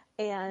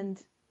 And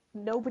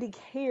nobody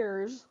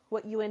cares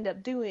what you end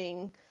up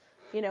doing,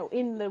 you know,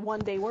 in the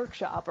 1-day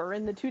workshop or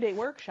in the 2-day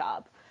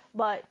workshop.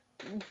 But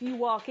if you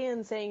walk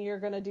in saying you're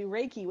going to do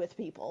Reiki with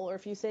people, or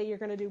if you say you're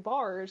going to do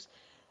bars,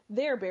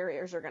 their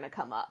barriers are going to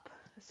come up.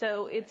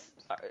 So it's,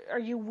 are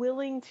you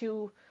willing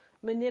to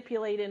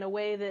manipulate in a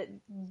way that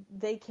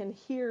they can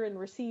hear and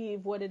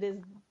receive what it is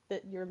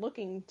that you're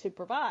looking to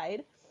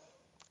provide,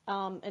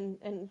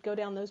 and go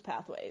down those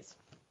pathways?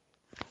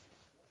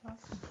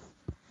 Awesome.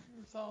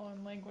 It's all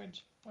in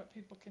language, what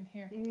people can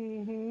hear.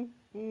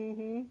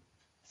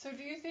 So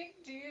do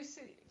you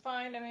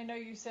find, I mean, I know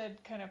you said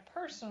kind of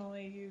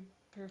personally you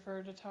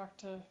prefer to talk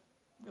to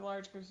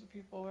large groups of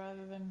people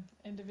rather than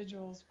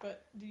individuals,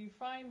 but do you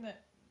find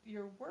that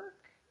your work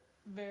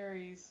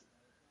varies?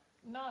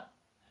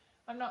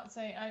 I'm not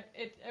saying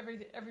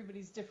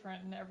everybody's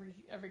different, and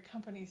every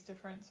company's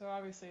different, so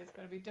obviously it's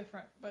going to be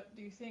different. But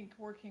do you think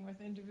working with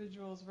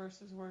individuals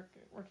versus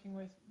working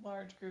with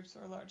large groups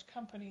or large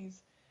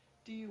companies,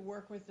 do you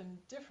work with them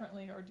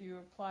differently, or do you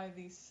apply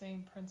these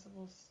same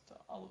principles to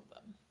all of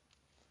them?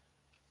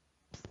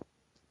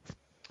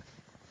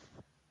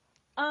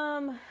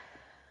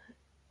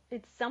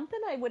 It's something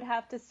I would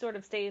have to sort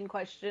of stay in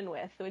question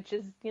with, which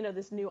is, you know,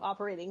 this new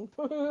operating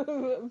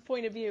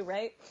point of view,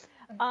 right?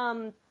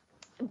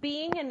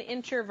 Being an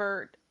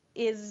introvert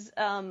is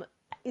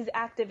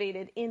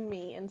activated in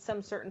me in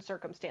some certain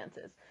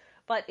circumstances,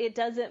 but it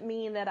doesn't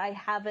mean that I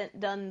haven't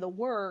done the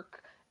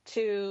work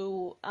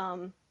to,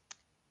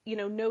 you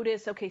know,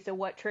 notice, okay, so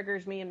what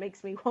triggers me and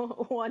makes me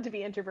want to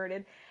be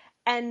introverted.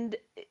 And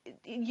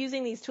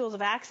using these tools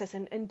of access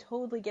and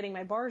totally getting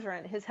my bars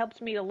run has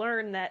helped me to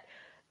learn that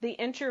the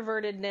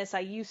introvertedness I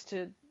used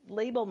to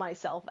label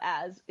myself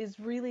as is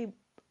really,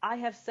 I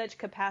have such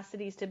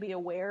capacities to be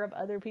aware of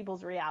other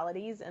people's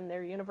realities and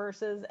their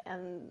universes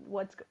and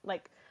what's,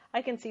 like,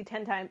 I can see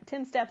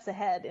 10 steps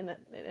ahead in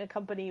a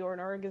company or an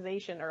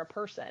organization or a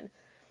person.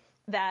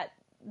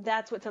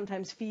 That's what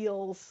sometimes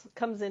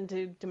comes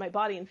into my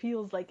body and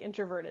feels like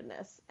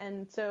introvertedness.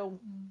 And so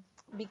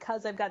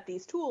because I've got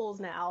these tools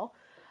now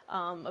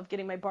of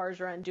getting my bars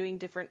run, doing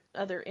different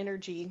other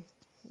energy,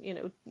 you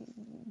know,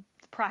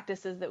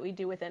 practices that we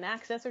do within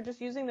Access, or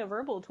just using the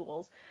verbal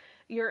tools,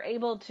 you're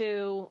able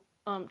to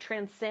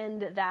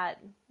transcend that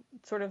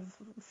sort of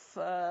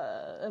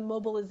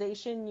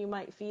immobilization you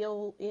might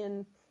feel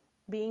in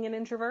being an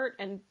introvert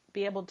and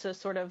be able to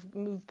sort of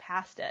move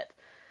past it.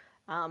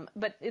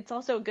 But it's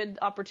also a good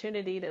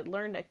opportunity to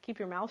learn to keep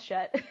your mouth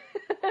shut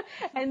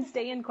and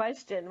stay in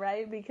question,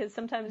 right? Because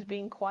sometimes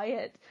being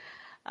quiet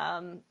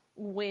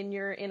when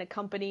you're in a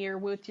company or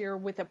with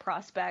a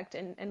prospect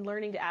and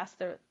learning to ask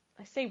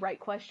I say right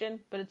question,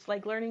 but it's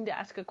like learning to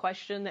ask a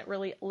question that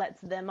really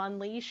lets them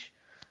unleash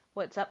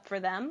what's up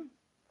for them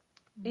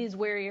is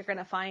where you're going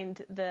to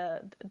find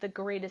the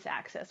greatest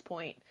access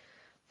point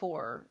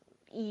for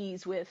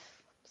ease with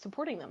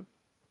supporting them.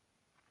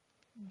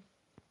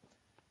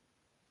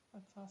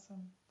 That's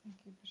awesome. Thank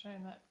you for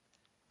sharing that.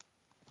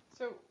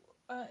 So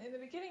in the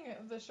beginning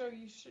of the show,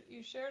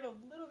 you shared a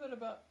little bit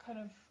about kind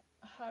of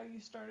how you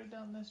started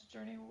down this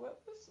journey.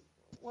 What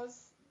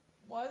was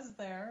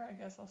there, I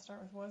guess I'll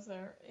start with, was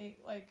there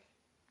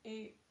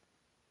a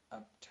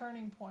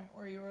turning point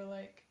where you were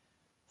like,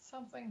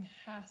 something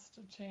has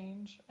to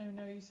change. I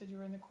know you said you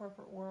were in the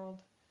corporate world,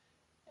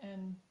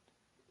 and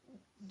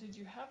did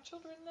you have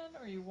children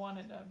then, or you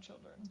wanted to have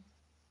children?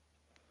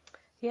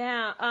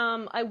 Yeah,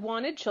 I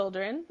wanted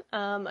children.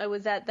 I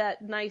was at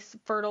that nice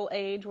fertile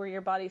age where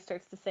your body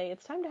starts to say,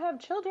 it's time to have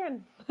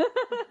children.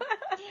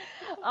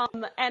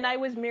 And I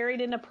was married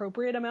an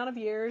appropriate amount of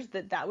years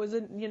that was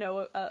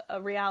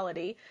a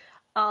reality.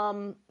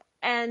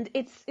 And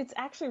it's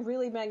actually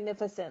really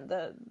magnificent,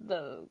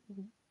 the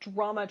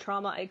trauma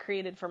I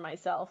created for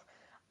myself.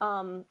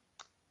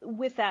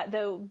 With that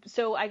though,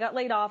 so I got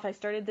laid off, I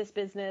started this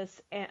business,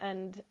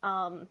 and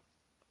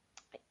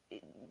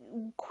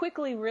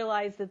quickly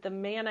realized that the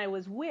man I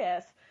was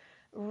with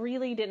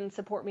really didn't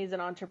support me as an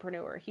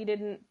entrepreneur. He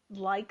didn't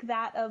like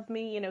that of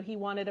me. He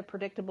wanted a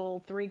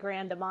predictable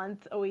 $3,000 a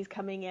month always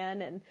coming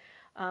in. And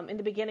in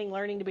the beginning,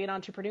 learning to be an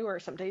entrepreneur,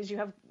 some days you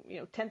have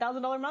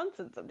 $10,000 months,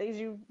 and some days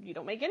you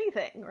don't make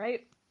anything,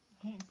 right?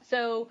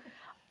 So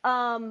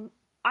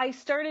I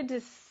started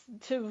it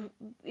started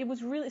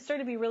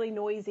to be really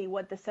noisy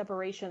what the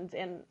separations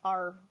in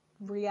our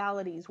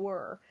realities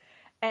were.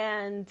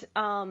 And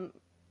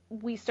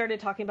we started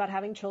talking about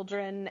having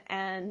children,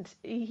 and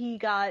he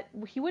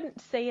wouldn't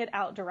say it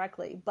out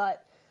directly,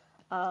 but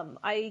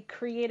I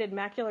created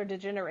macular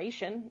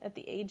degeneration at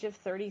the age of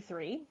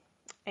 33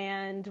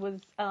 and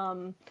was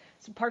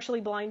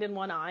partially blind in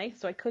one eye,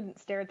 so I couldn't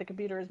stare at the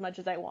computer as much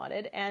as I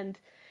wanted. And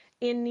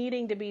in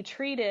needing to be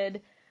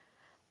treated,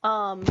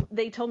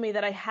 they told me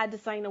that I had to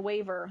sign a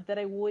waiver that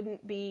I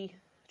wouldn't be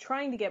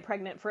trying to get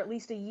pregnant for at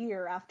least a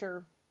year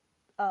after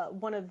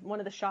one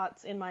of the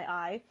shots in my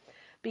eye,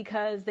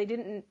 because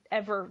they've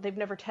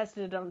never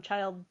tested it on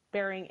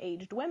childbearing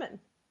aged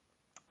women.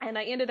 And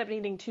I ended up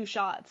needing 2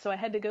 shots. So I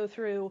had to go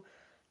through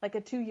like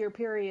a 2-year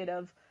period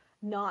of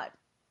not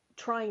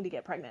trying to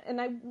get pregnant. And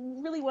I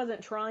really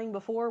wasn't trying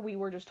before. We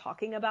were just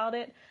talking about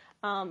it.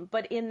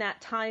 But in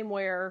that time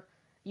where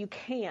you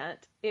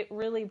can't, it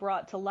really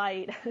brought to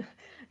light,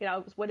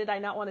 what did I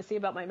not want to see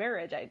about my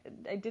marriage?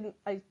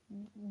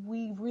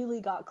 We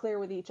really got clear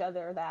with each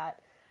other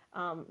that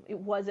it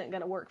wasn't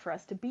going to work for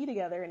us to be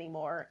together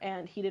anymore,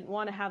 and he didn't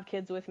want to have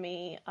kids with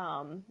me,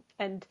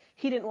 and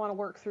he didn't want to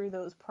work through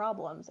those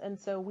problems. And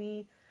so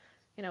we,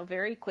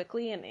 very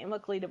quickly and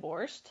amicably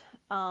divorced.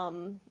 I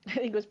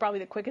think it was probably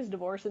the quickest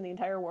divorce in the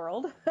entire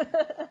world.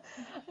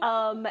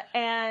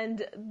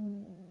 And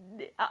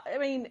I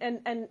mean,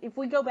 and if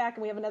we go back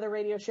and we have another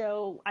radio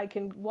show, I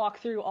can walk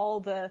through all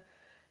the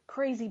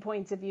crazy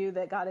points of view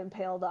that got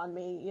impaled on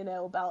me,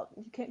 about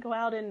you can't go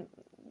out and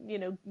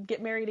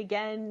get married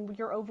again,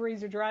 your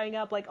ovaries are drying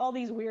up, like all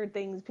these weird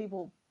things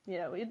people,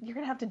 you're going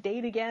to have to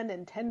date again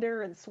and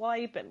Tinder and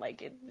swipe, and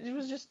like it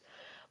was just,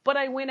 but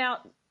I went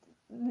out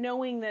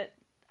knowing that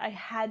I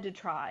had to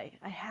try.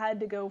 I had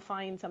to go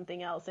find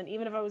something else. And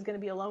even if I was going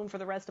to be alone for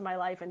the rest of my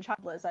life and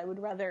childless, I would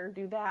rather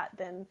do that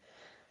than,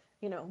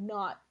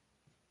 not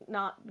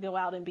go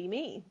out and be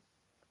me.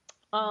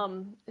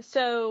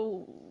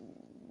 So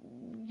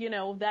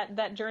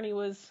that journey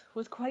was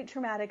quite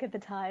traumatic at the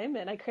time,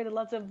 and I created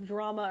lots of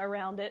drama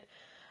around it,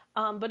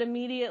 but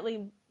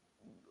immediately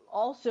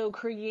also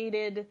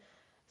created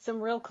some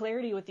real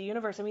clarity with the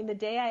universe. I mean, the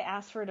day I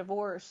asked for a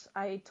divorce,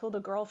 I told a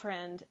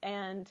girlfriend,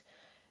 and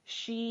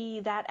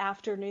that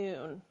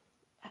afternoon,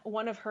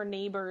 one of her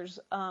neighbors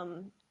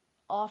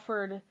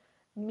offered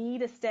me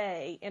to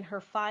stay in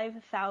her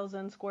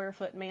 5,000 square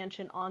foot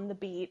mansion on the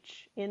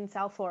beach in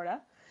South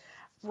Florida,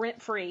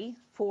 rent-free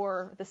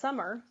for the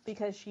summer,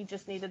 because she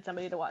just needed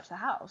somebody to watch the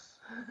house.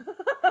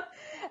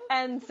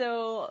 And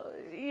so,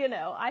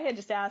 I had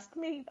just asked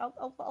me,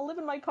 I'll live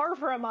in my car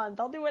for a month.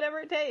 I'll do whatever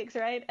it takes,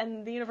 right?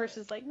 And the universe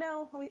is like,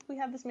 no, we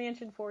have this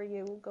mansion for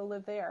you. Go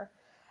live there.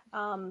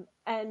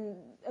 And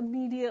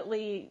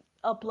immediately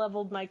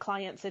up-leveled my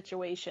client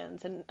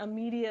situations, and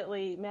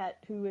immediately met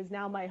who is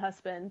now my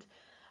husband.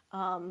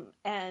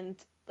 And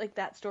like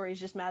that story is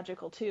just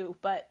magical too.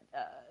 But,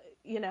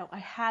 I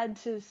had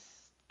to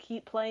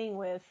keep playing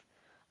with,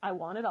 I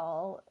want it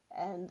all,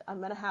 and I'm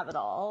going to have it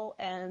all.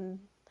 And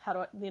how do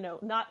I,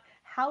 not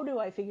how do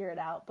I figure it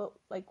out, but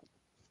like,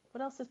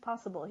 what else is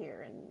possible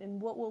here?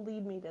 And what will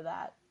lead me to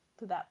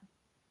that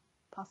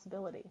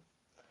possibility?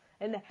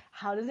 And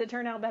how does it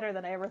turn out better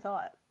than I ever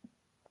thought?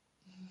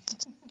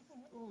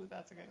 Ooh,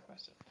 that's a good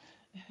question.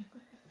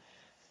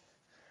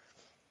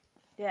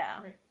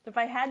 Yeah. Right. If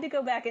I had to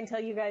go back and tell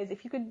you guys,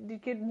 if you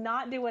could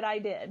not do what I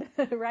did,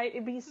 right?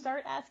 It'd be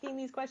start asking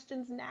these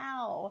questions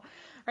now,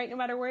 right? No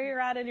matter where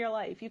you're at in your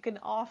life, you can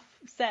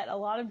offset a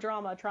lot of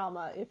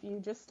trauma if you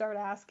just start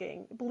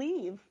asking.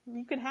 Believe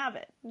you can have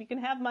it. You can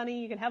have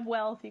money, you can have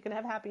wealth, you can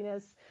have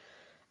happiness.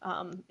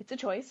 It's a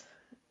choice,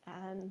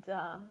 and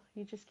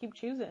you just keep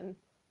choosing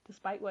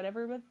despite what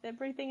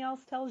everything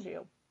else tells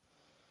you.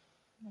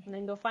 And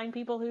then go find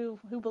people who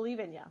believe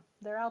in you.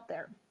 They're out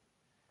there.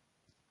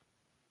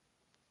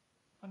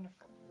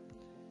 Wonderful.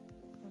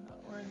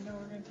 We're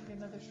going to take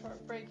another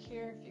short break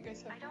here. If you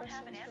guys have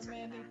questions for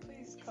Mandy,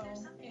 please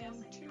call in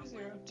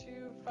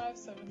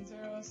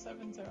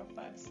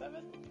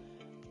 202-570-7057,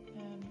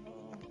 and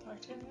we'll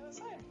talk to you on the other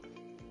side.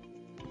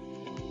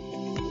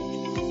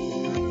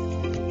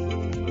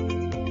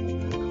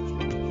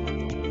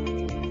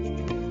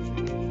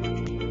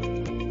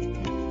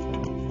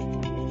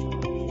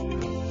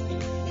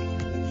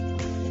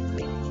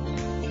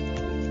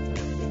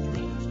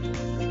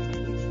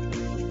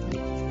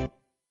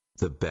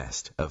 The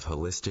best of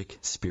holistic,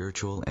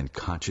 spiritual, and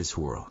conscious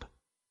world.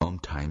 Om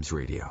Times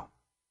Radio.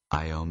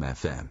 IOM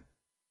FM.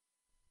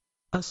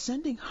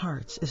 Ascending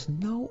Hearts is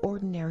no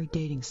ordinary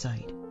dating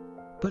site,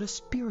 but a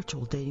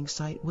spiritual dating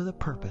site with a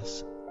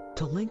purpose,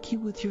 to link you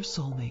with your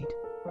soulmate.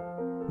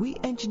 We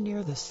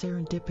engineer the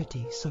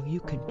serendipity so you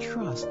can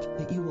trust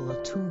that you will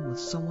attune with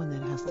someone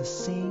that has the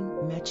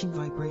same matching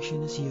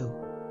vibration as you.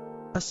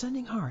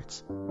 Ascending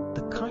Hearts,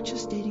 the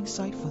conscious dating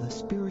site for the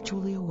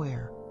spiritually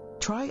aware.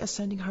 Try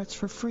Ascending Hearts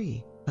for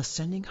free.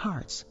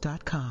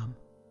 AscendingHearts.com.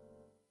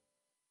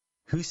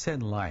 Who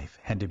said life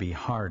had to be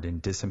hard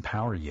and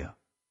disempower you?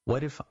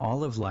 What if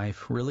all of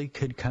life really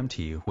could come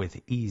to you with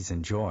ease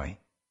and joy?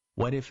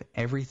 What if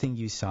everything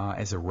you saw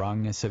as a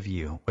wrongness of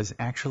you was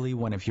actually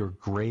one of your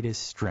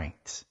greatest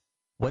strengths?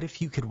 What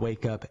if you could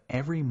wake up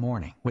every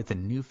morning with a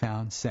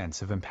newfound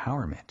sense of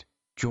empowerment?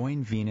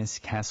 Join Venus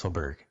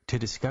Castleberg to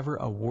discover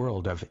a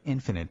world of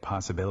infinite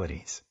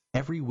possibilities.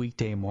 Every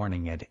weekday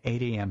morning at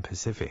 8 a.m.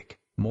 Pacific,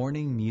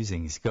 Morning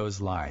Musings goes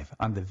live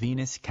on the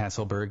Venus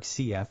Castleberg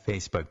CF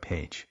Facebook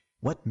page.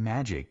 What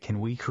magic can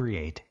we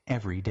create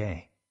every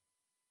day?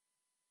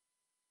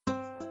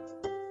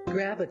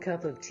 Grab a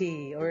cup of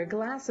tea or a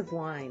glass of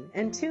wine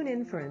and tune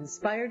in for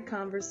Inspired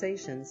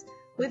Conversations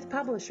with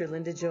publisher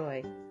Linda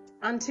Joy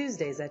on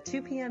Tuesdays at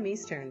 2 p.m.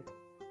 Eastern.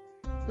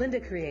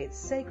 Linda creates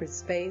sacred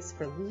space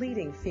for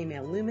leading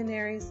female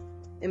luminaries,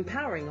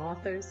 empowering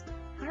authors,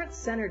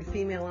 heart-centered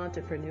female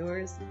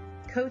entrepreneurs,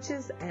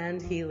 coaches,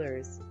 and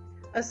healers.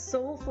 A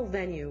soulful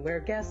venue where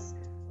guests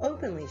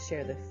openly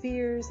share the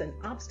fears and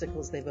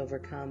obstacles they've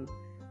overcome,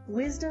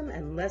 wisdom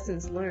and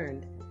lessons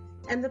learned,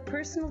 and the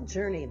personal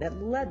journey that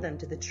led them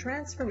to the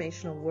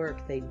transformational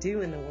work they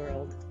do in the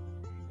world.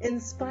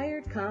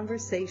 Inspired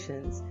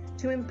Conversations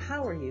to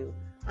empower you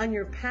on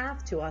your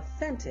path to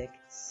authentic,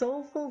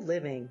 soulful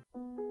living.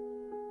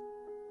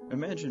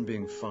 Imagine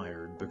being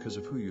fired because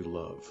of who you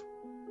love.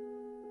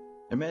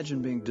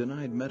 Imagine being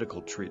denied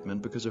medical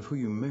treatment because of who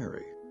you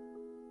marry.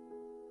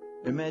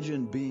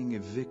 Imagine being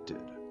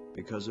evicted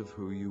because of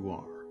who you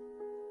are.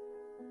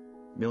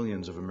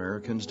 Millions of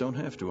Americans don't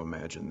have to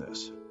imagine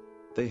this.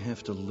 They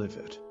have to live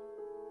it.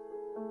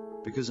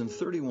 Because in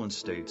 31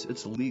 states,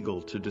 it's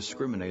legal to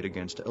discriminate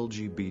against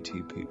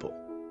LGBT people.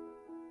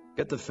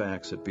 Get the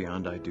facts at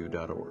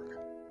beyondido.org.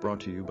 Brought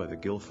to you by the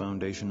Gill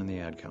Foundation and the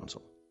Ad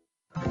Council.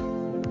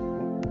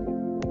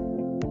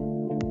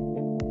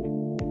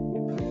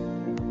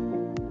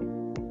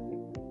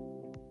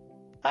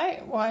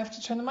 Hi, well, I have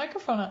to turn the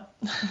microphone up.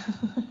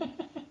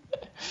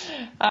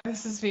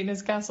 This is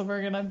Venus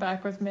Castleberg, and I'm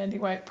back with Mandy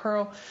White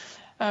Pearl.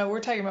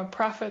 We're talking about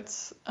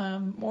profits,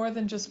 more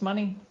than just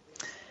money.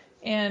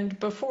 And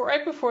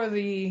right before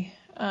the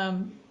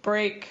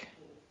break,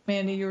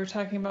 Mandy, you were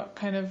talking about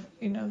kind of,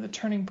 the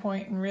turning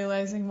point and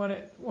realizing what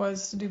it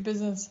was to do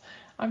business.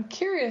 I'm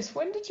curious,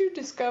 when did you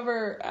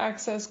discover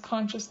Access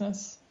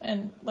Consciousness?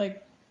 And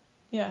when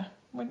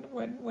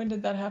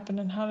did that happen,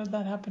 and how did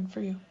that happen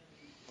for you?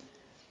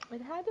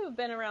 It had to have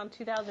been around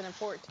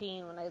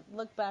 2014 when I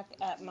look back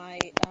at my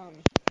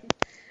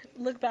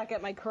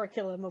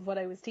curriculum of what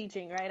I was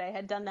teaching. Right, I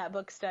had done that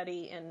book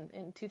study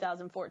in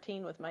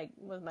 2014 with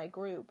my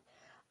group.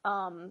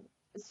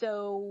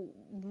 So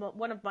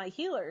one of my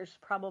healers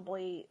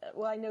probably,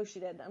 well, I know she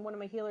did, and one of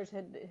my healers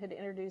had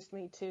introduced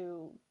me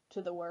to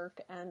the work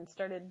and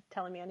started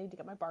telling me I need to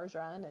get my bars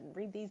run and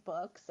read these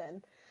books,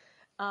 and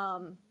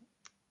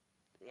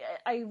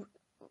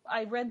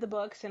I read the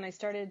books and I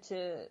started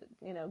to,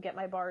 get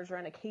my bars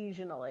run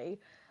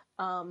occasionally.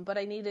 But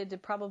I needed to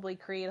probably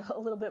create a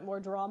little bit more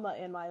drama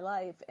in my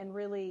life. And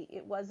really,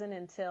 it wasn't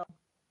until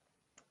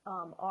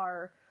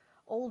our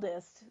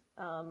oldest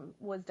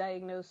was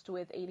diagnosed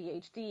with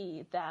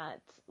ADHD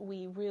that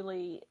we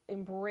really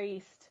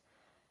embraced,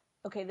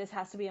 okay, this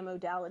has to be a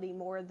modality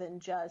more than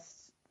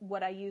just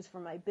what I use for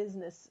my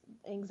business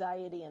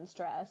anxiety and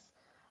stress.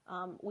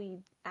 We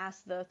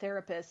asked the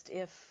therapist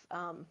if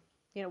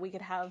we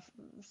could have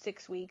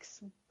 6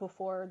 weeks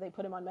before they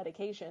put him on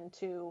medication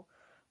to,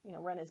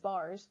 run his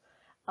bars.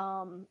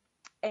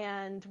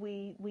 And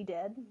we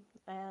did.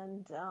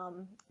 And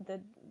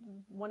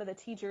one of the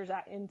teachers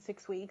in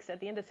 6 weeks, at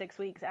the end of 6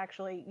 weeks,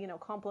 actually,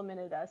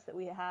 complimented us that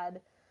we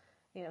had,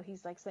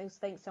 he's like,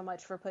 thanks so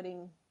much for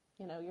putting,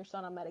 your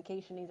son on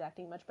medication. He's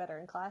acting much better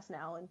in class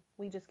now. And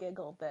we just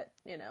giggled that,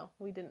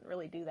 we didn't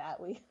really do that.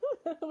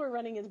 We're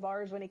running his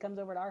bars when he comes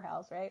over to our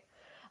house, right?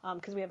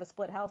 Because we have a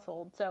split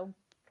household. So,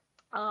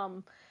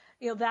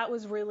 that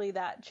was really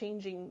that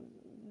changing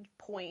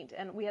point.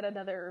 And we had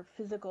another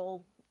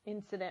physical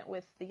incident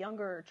with the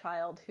younger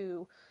child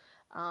who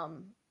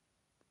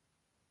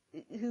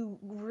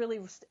really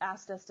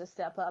asked us to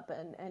step up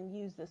and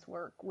use this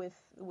work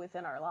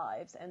within our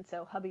lives. And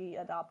so hubby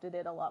adopted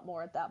it a lot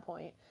more at that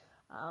point.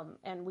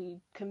 And we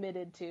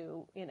committed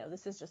to,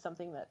 this is just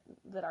something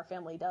that our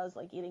family does,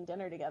 like eating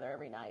dinner together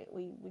every night.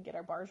 We get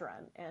our bars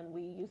run and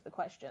we use the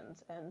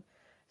questions. And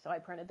So I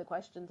printed the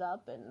questions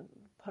up and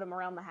put them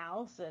around the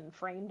house and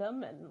framed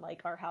them, and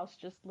like our house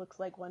just looks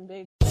like one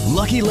big.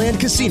 Lucky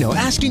Land Casino,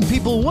 asking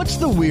people, what's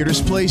the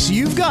weirdest place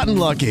you've gotten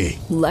lucky?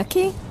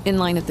 Lucky? In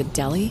line at the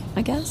deli,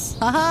 I guess?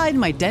 Aha, in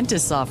my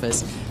dentist's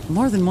office.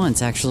 More than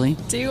once, actually.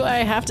 Do I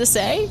have to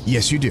say?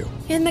 Yes, you do.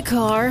 In the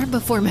car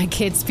before my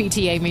kids'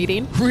 PTA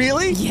meeting.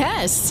 Really?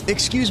 Yes.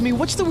 Excuse me,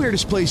 what's the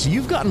weirdest place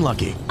you've gotten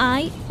lucky?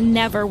 I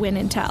never win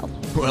and tell.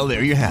 Well,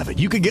 there you have it.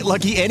 You can get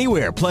lucky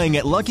anywhere, playing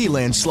at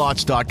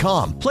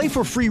LuckyLandSlots.com. Play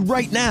for free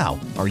right now.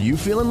 Are you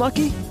feeling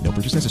lucky? No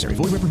purchase necessary.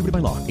 Void where prohibited by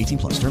law.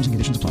 18+. Terms and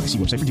conditions apply. See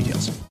website for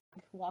details.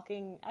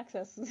 Walking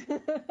access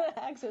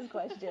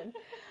question.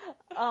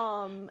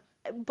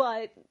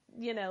 But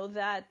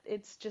that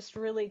it's just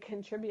really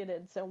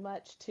contributed so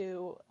much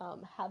to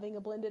having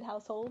a blended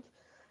household,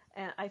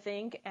 I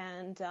think,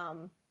 and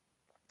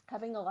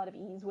having a lot of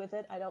ease with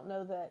it. I don't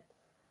know that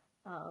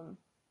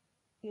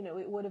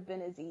it would have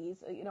been as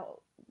easy,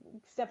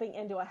 stepping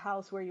into a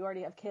house where you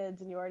already have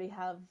kids and you already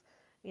have,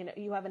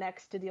 you have an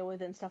ex to deal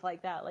with and stuff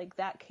like that. Like,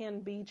 that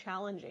can be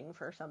challenging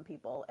for some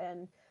people.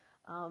 And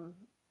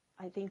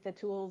I think the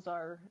tools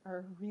are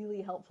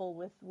really helpful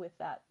with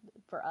that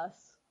for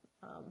us,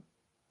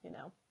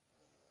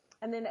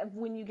 And then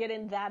when you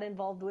get that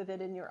involved with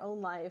it in your own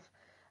life,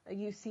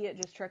 you see it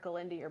just trickle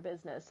into your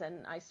business.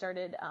 And I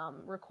started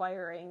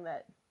requiring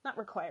that, not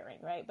requiring,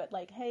 right? But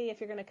like, hey, if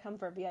you're going to come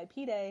for a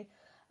VIP day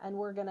and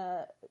we're going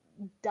to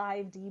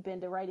dive deep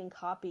into writing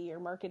copy or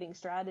marketing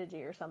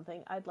strategy or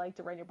something, I'd like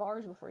to run your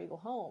bars before you go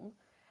home.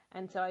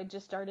 And so I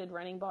just started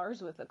running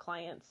bars with the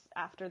clients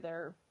after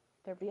their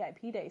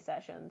VIP day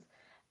sessions,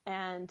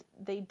 and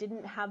they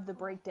didn't have the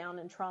breakdown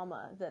in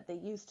trauma that they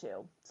used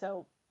to.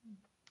 So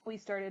we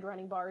started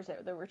running bars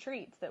at the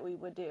retreats that we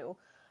would do.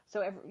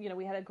 So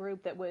we had a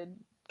group that would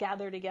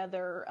gather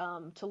together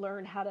to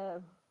learn how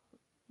to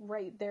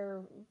write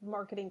their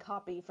marketing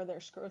copy for the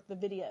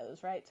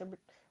videos, right? So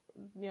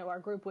our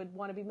group would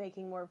want to be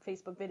making more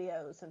Facebook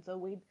videos, and so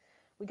we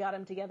got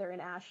them together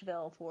in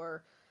Asheville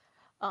for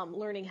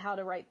learning how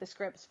to write the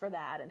scripts for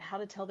that and how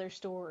to tell their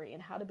story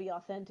and how to be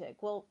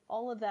authentic. Well,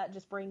 all of that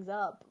just brings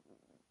up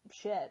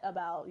shit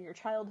about your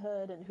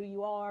childhood and who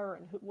you are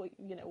and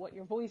what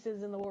your voice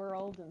is in the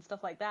world and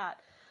stuff like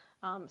that.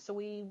 So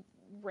we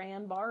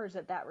ran bars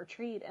at that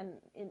retreat and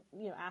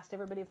asked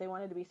everybody if they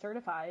wanted to be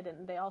certified,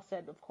 and they all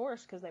said, of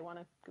course, because they want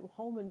to go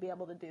home and be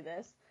able to do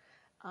this.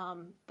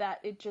 That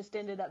it just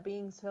ended up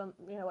being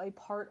a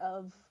part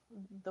of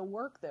the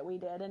work that we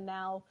did. And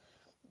now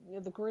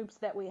the groups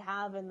that we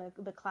have and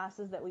the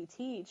classes that we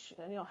teach,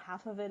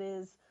 half of it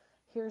is,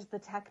 here's the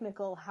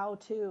technical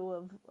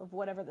how-to of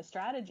whatever the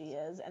strategy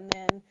is, and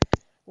then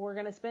we're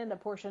going to spend a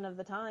portion of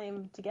the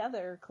time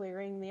together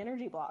clearing the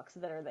energy blocks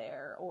that are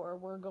there, or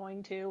we're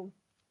going to,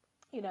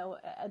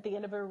 at the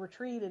end of a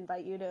retreat,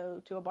 invite you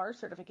to a bar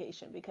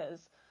certification,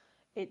 because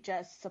it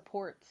just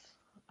supports.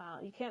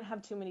 You can't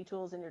have too many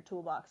tools in your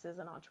toolbox as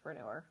an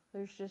entrepreneur.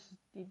 There's just,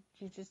 you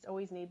just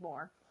always need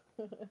more.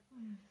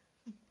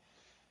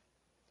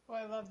 Well,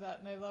 I love that,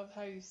 and I love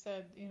how you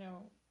said,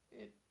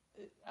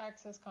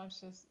 access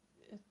consciousness,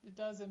 it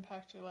does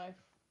impact your life,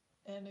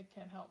 and it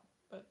can't help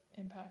but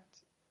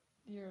impact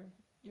your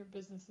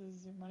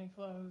businesses, your money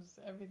flows,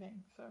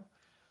 everything. So,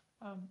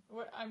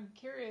 I'm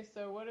curious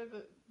though, what are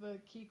the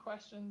key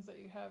questions that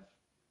you have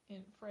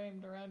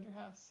framed around your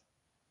house?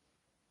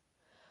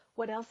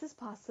 What else is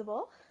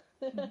possible?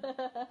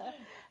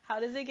 How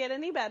does it get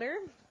any better?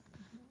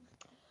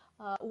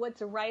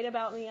 What's right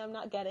about me I'm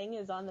not getting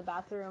is on the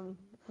bathroom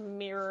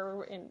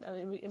mirror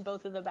in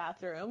both of the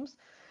bathrooms.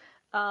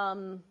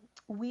 Can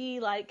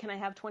I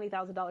have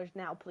 $20,000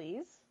 now,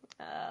 please?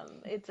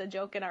 It's a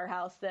joke in our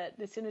house that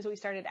as soon as we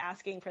started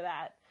asking for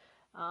that,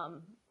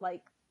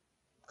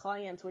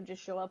 clients would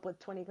just show up with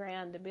 20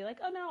 grand and be like,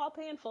 oh no, I'll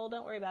pay in full,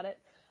 don't worry about it.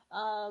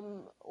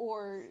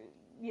 Or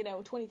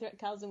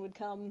 20,000 would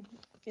come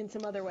in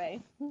some other way.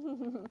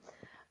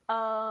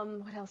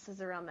 What else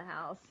is around the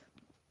house?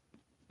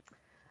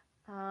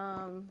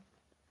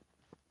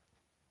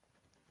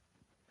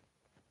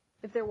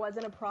 If there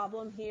wasn't a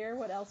problem here,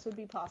 what else would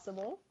be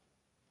possible?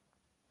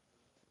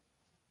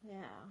 Yeah.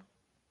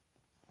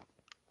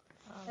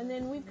 And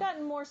then we've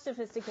gotten more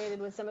sophisticated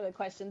with some of the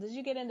questions. As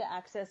you get into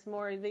access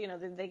more,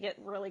 they get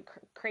really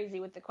crazy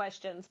with the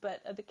questions,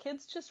 but the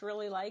kids just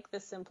really like the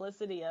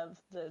simplicity of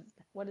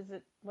what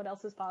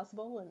else is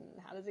possible, and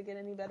how does it get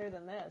any better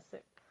than this?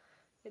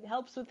 It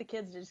helps with the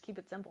kids to just keep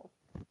it simple.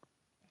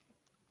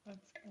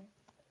 That's great.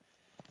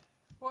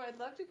 Well, I'd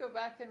love to go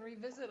back and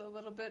revisit a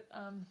little bit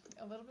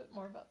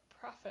more about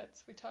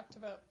profits. We talked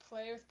about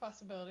play with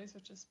possibilities,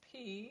 which is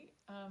P.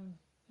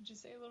 Would you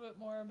say a little bit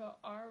more about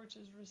R, which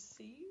is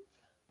receive?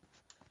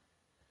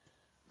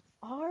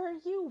 Are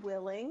you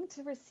willing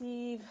to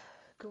receive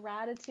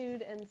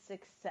gratitude and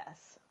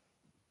success?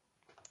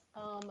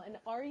 And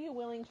are you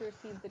willing to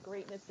receive the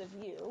greatness of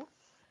you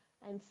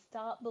and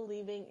stop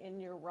believing in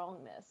your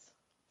wrongness?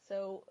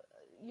 So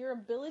your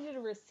ability to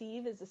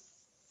receive is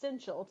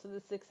essential to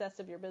the success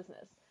of your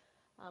business.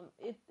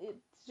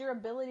 It's your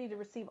ability to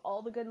receive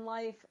all the good in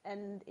life,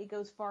 and it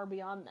goes far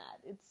beyond that.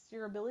 It's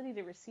your ability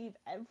to receive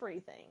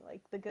everything,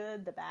 like the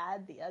good, the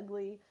bad, the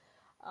ugly.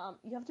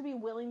 You have to be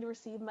willing to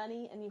receive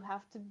money, and you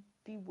have to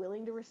be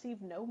willing to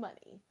receive no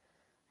money,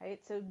 right?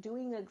 So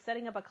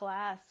setting up a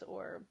class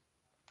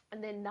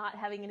and then not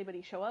having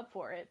anybody show up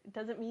for it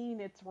doesn't mean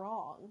it's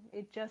wrong.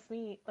 It just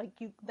means, like,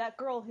 that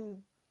girl who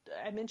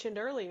I mentioned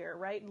earlier,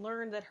 right,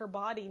 learned that her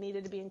body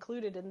needed to be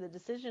included in the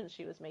decisions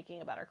she was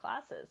making about her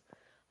classes.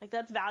 Like,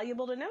 that's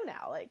valuable to know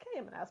now. Like, hey,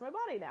 I'm going to ask my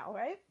body now,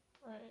 right?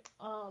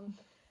 Right.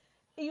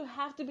 You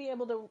have to be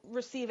able to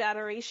receive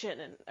adoration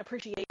and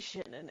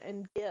appreciation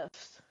and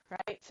gifts,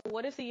 right? So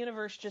what if the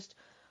universe just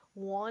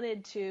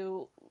wanted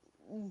to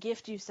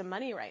gift you some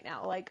money right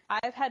now? Like,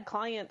 I've had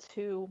clients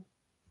who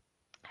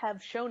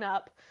have shown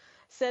up,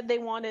 said they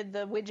wanted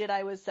the widget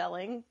I was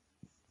selling,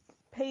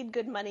 paid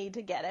good money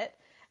to get it,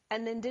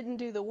 and then didn't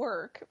do the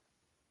work,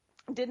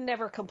 didn't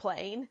ever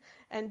complain,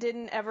 and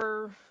didn't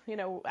ever,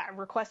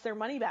 request their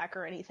money back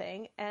or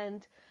anything.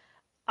 And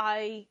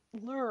I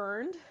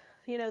learned,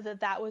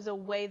 that was a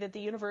way that the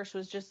universe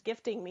was just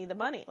gifting me the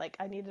money. Like,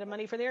 I needed the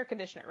money for the air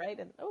conditioner, right?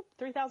 And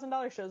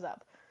 $3,000 shows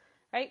up,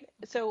 right?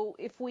 So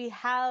if we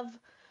have,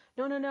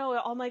 no,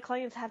 all my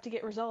clients have to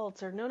get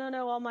results, or no,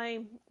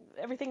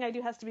 everything I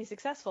do has to be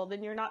successful,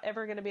 then you're not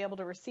ever going to be able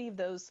to receive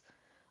those,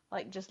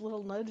 like, just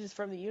little nudges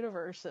from the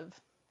universe of,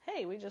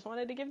 hey, we just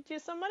wanted to give you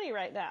some money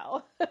right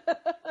now.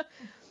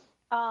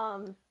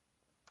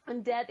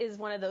 And debt is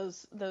one of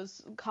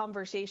those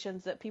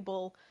conversations that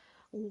people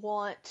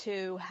want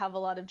to have a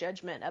lot of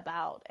judgment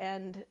about.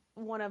 And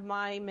one of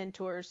my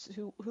mentors,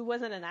 who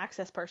wasn't an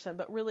Access person,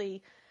 but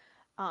really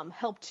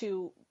helped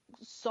to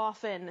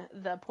soften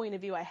the point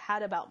of view I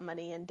had about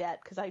money and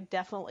debt, because I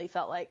definitely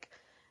felt like,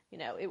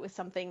 it was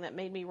something that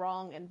made me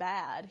wrong and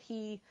bad.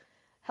 He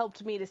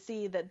helped me to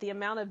see that the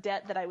amount of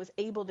debt that I was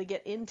able to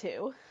get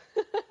into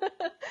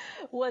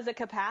was a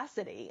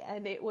capacity,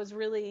 and it was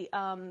really,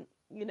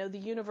 the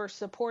universe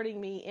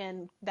supporting me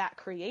in that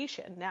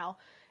creation. Now,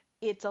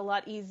 it's a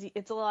lot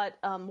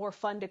more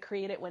fun to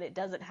create it when it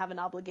doesn't have an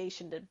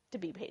obligation to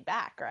be paid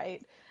back,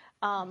 right?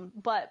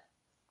 But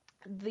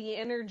the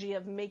energy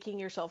of making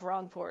yourself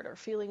wrong for it, or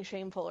feeling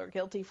shameful or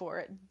guilty for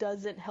it,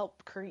 doesn't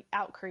help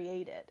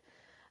out-create it.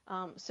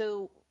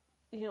 So,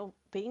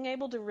 being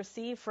able to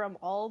receive from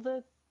all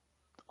the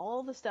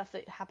stuff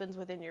that happens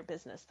within your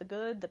business, the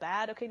good, the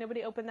bad. Okay,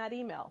 nobody opened that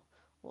email.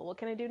 Well, what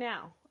can I do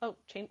now? Oh,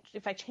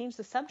 if I change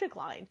the subject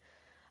line,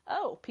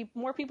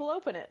 more people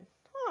open it.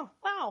 Oh,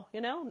 wow,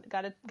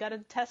 gotta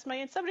test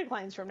my subject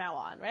lines from now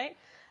on, right?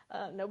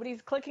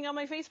 Nobody's clicking on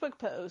my Facebook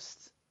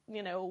posts.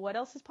 What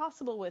else is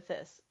possible with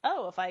this?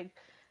 Oh, if I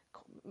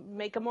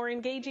make a more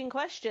engaging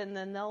question,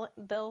 then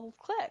they'll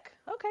click.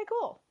 Okay,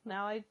 cool.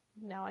 Now I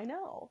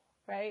know,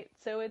 right?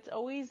 So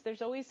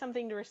there's always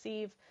something to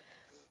receive.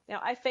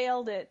 Now, I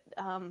failed at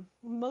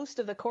most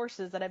of the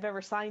courses that I've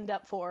ever signed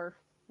up for.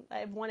 I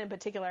have one in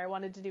particular. I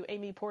wanted to do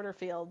Amy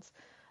Porterfield's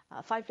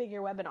 5-figure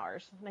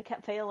webinars, and I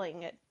kept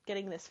failing at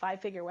getting this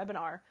 5-figure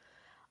webinar.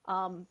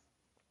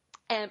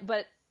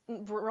 But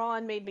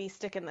Ron made me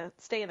stay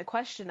in the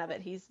question of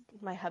it. He's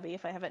my hubby,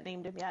 if I haven't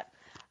named him yet.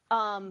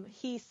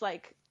 He's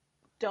like,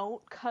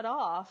 don't cut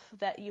off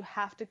that you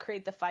have to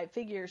create the 5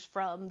 figures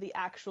from the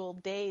actual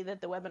day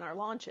that the webinar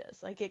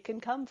launches. Like, it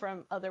can come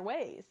from other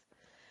ways.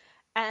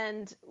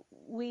 And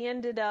we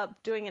ended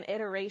up doing an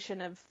iteration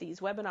of these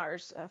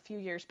webinars a few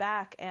years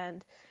back,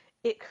 and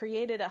it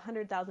created a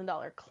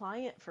 $100,000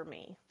 client for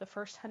me, the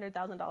first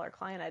 $100,000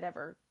 client I'd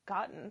ever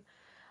gotten.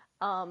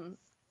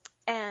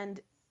 And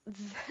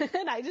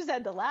then I just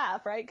had to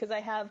laugh, right? Because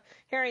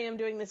here I am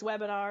doing this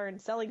webinar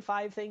and selling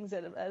 5 things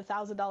at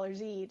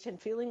 $1,000 each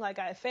and feeling like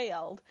I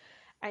failed.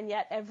 And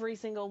yet every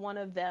single one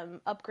of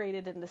them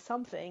upgraded into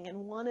something,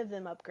 and one of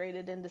them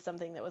upgraded into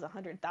something that was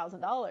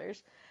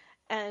 $100,000.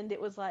 And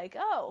it was like,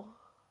 oh,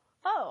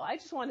 I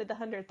just wanted the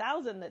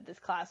 100,000 that this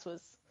class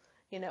was,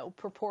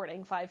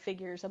 purporting 5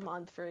 figures a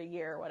month for a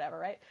year or whatever,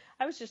 right?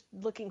 I was just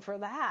looking for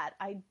that.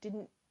 I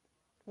didn't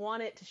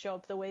want it to show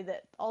up the way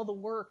that all the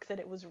work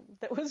that was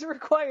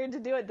required to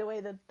do it the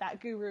way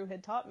that guru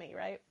had taught me,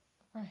 right?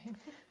 Right.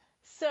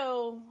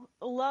 So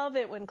love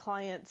it when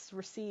clients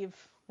receive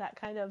that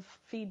kind of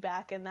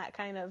feedback and that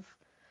kind of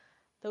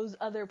those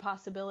other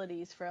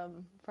possibilities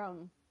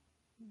from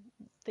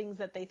things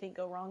that they think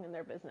go wrong in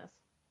their business.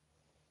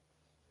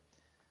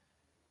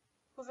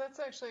 Well, that's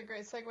actually a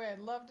great segue. I'd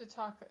love to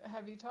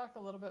have you talk a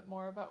little bit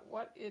more about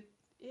what it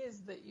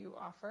is that you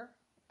offer,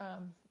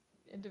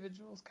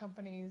 individuals,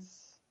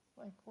 companies,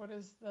 like what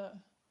is the,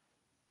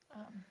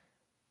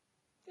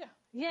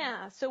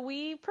 Yeah, so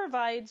we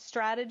provide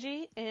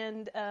strategy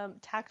and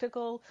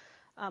tactical,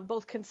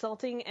 both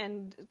consulting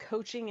and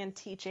coaching and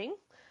teaching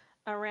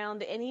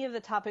around any of the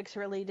topics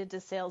related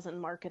to sales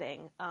and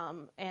marketing,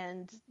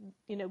 and,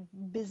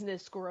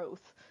 business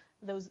growth,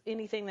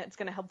 anything that's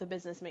going to help the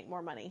business make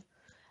more money.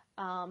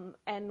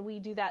 And we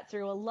do that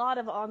through a lot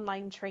of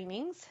online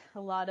trainings,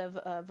 a lot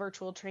of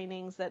virtual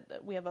trainings that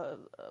we have an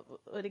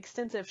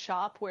extensive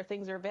shop where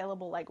things are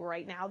available like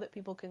right now that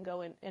people can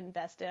go and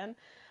invest in,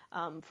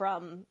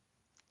 from,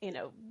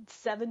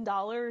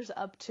 $7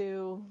 up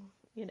to,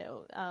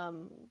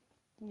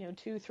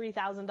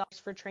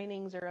 $2,000-$3,000 for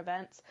trainings or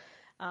events.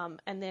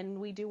 And then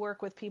we do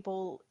work with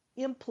people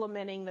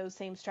implementing those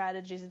same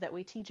strategies that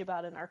we teach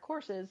about in our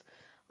courses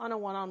on a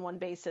one-on-one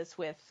basis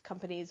with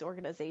companies,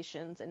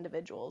 organizations,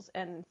 individuals.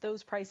 And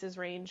those prices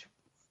range,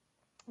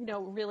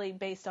 really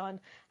based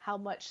on how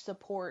much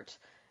support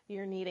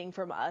you're needing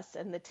from us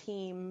and the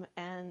team,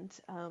 and,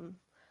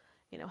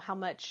 how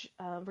much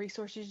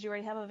resources you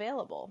already have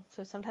available.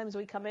 So sometimes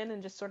we come in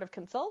and just sort of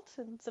consult,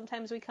 and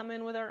sometimes we come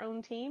in with our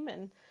own team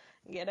and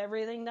get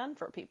everything done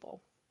for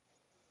people.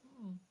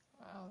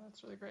 Wow,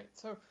 that's really great.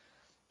 So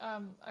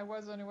I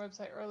was on your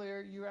website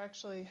earlier. You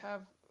actually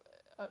have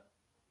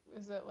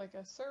is it like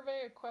a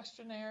survey, a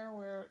questionnaire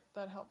where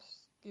that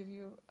helps give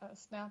you a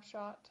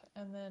snapshot,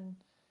 and then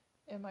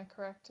am I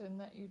correct in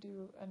that you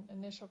do an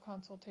initial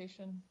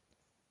consultation?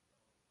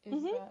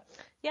 Is that?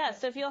 Yeah,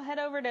 so if you'll head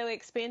over to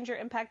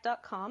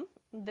expandyourimpact.com,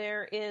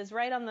 there is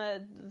right on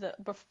the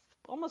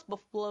almost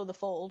below the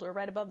fold, or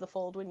right above the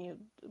fold when you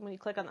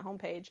click on the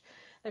homepage,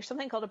 there's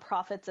something called a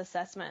profits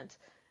assessment.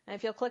 And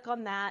if you'll click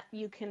on that,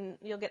 you'll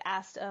get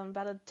asked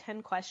about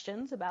 10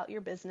 questions about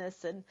your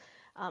business and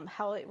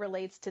how it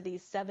relates to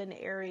these 7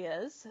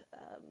 areas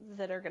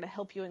that are going to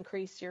help you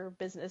increase your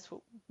business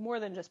more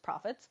than just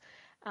profits.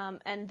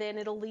 And then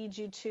it'll lead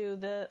you to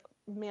the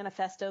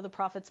manifesto, the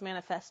Profits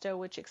Manifesto,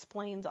 which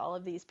explains all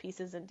of these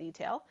pieces in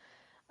detail.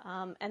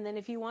 And then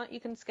if you want, you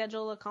can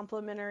schedule a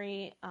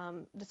complimentary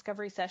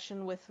discovery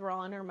session with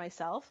Ron or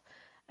myself,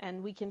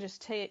 and we can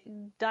just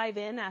dive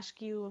in, ask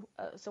you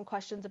some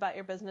questions about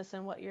your business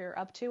and what you're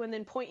up to, and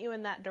then point you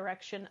in that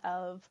direction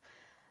of,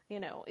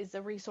 is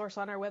the resource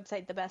on our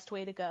website the best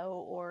way to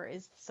go, or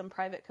is some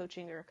private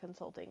coaching or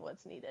consulting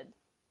what's needed?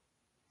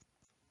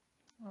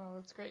 Oh,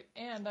 that's great.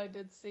 And I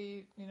did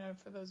see,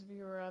 for those of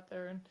you who are out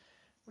there and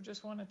we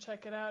just want to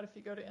check it out, if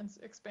you go to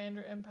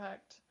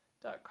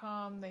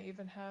expandyouриmpact.com, they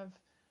even have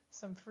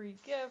some free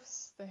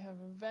gifts. They have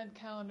event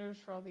calendars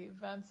for all the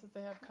events that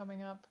they have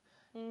coming up,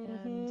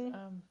 and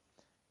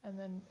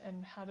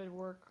how to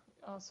work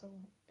also,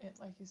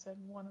 like you said,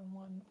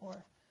 one-on-one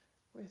or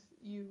with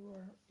you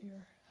or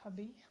your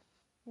hubby.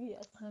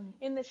 Yes.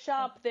 In the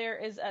shop,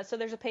 there's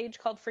a page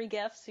called Free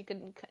Gifts. You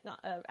can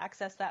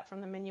access that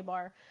from the menu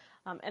bar.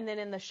 And then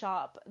in the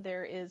shop,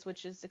 there is,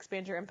 which is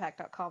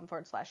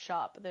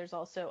expandyouриmpact.com/shop, there's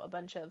also a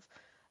bunch of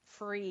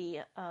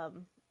free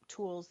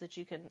tools that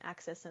you can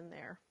access in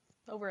there.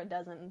 Over a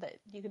dozen that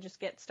you can just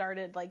get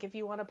started. Like if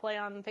you want to play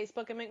on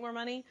Facebook and make more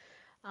money,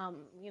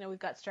 we've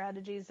got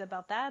strategies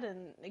about that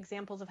and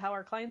examples of how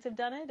our clients have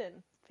done it,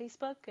 and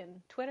Facebook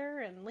and Twitter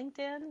and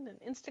LinkedIn and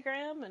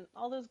Instagram and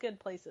all those good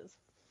places.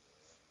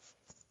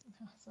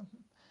 Awesome.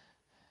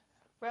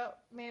 Well,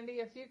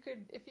 Mandy, if you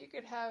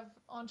could have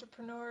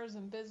entrepreneurs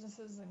and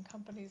businesses and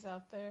companies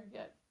out there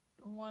get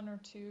 1 or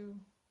 2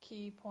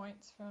 key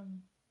points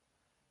from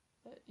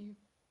that you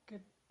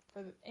could,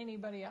 for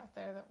anybody out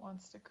there that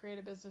wants to create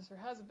a business or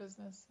has a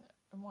business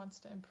and wants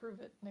to improve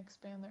it and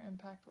expand their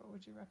impact, what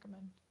would you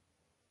recommend?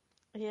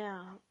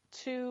 Yeah,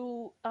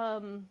 to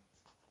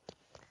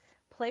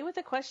play with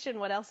the question,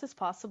 what else is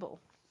possible?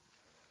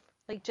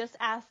 Like, just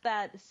ask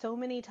that so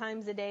many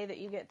times a day that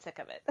you get sick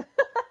of it.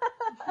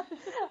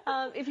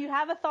 If you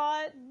have a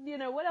thought,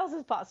 what else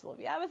is possible? If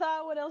you have a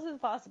thought, what else is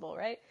possible,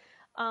 right?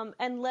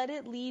 And let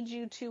it lead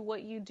you to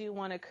what you do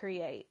want to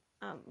create.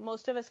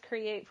 Most of us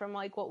create from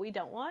like what we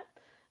don't want.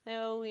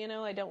 No,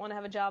 I don't want to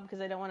have a job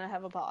because I don't want to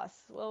have a boss.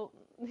 Well,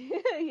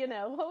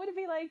 what would it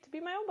be like to be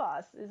my own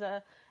boss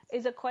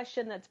is a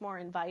question that's more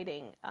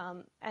inviting. I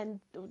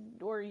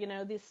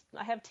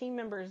have team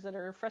members that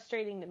are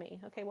frustrating to me.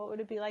 Okay, what would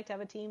it be like to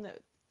have a team that,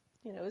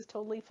 is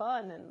totally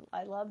fun, and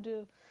I love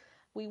to,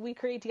 we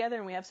create together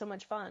and we have so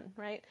much fun,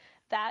 right?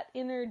 That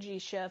energy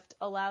shift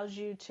allows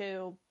you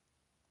to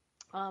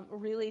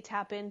really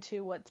tap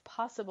into what's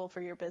possible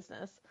for your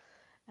business.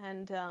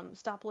 And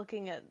stop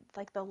looking at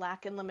like the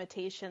lack and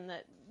limitation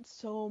that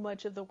so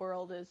much of the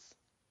world is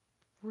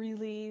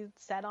really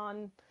set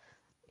on,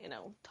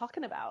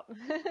 talking about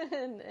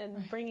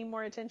and bringing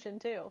more attention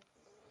to.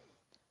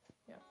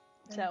 Yeah.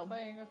 And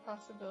playing with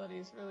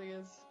possibilities really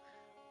is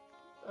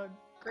a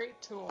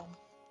great tool.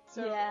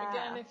 So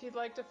again, if you'd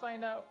like to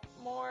find out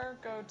more,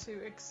 go to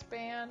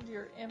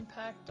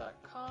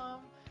expandyouриmpact.com.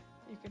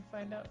 You can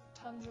find out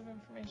tons of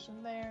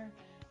information there.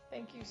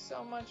 Thank you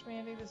so much,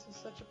 Mandy. This was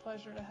such a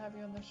pleasure to have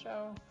you on the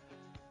show.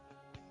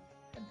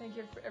 And thank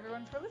you for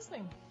everyone for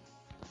listening.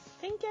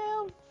 Thank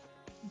you.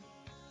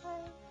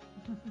 Bye.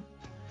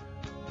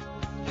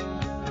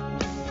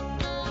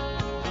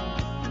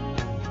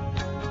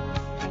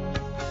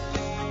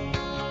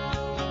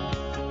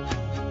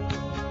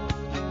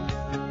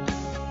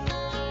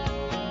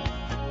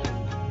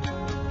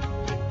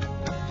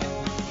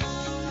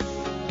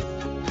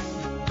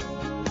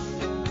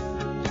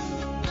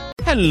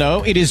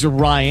 Hello, it is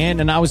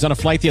Ryan, and I was on a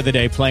flight the other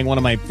day playing one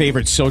of my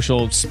favorite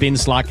social spin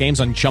slot games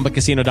on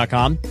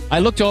ChumbaCasino.com. I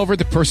looked over at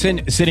the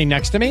person sitting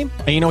next to me,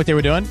 and you know what they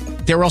were doing?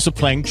 They were also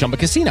playing Chumba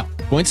Casino.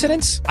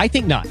 Coincidence? I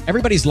think not.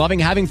 Everybody's loving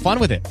having fun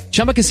with it.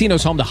 Chumba Casino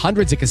is home to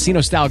hundreds of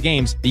casino-style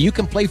games that you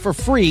can play for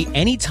free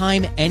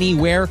anytime,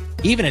 anywhere,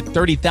 even at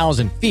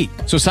 30,000 feet.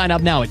 So sign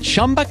up now at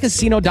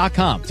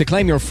ChumbaCasino.com to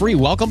claim your free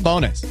welcome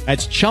bonus.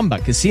 That's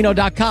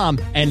ChumbaCasino.com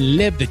and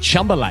live the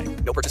Chumba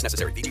life. No purchase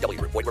necessary. VGW.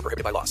 Void where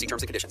prohibited by law. See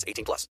terms and conditions. 18+.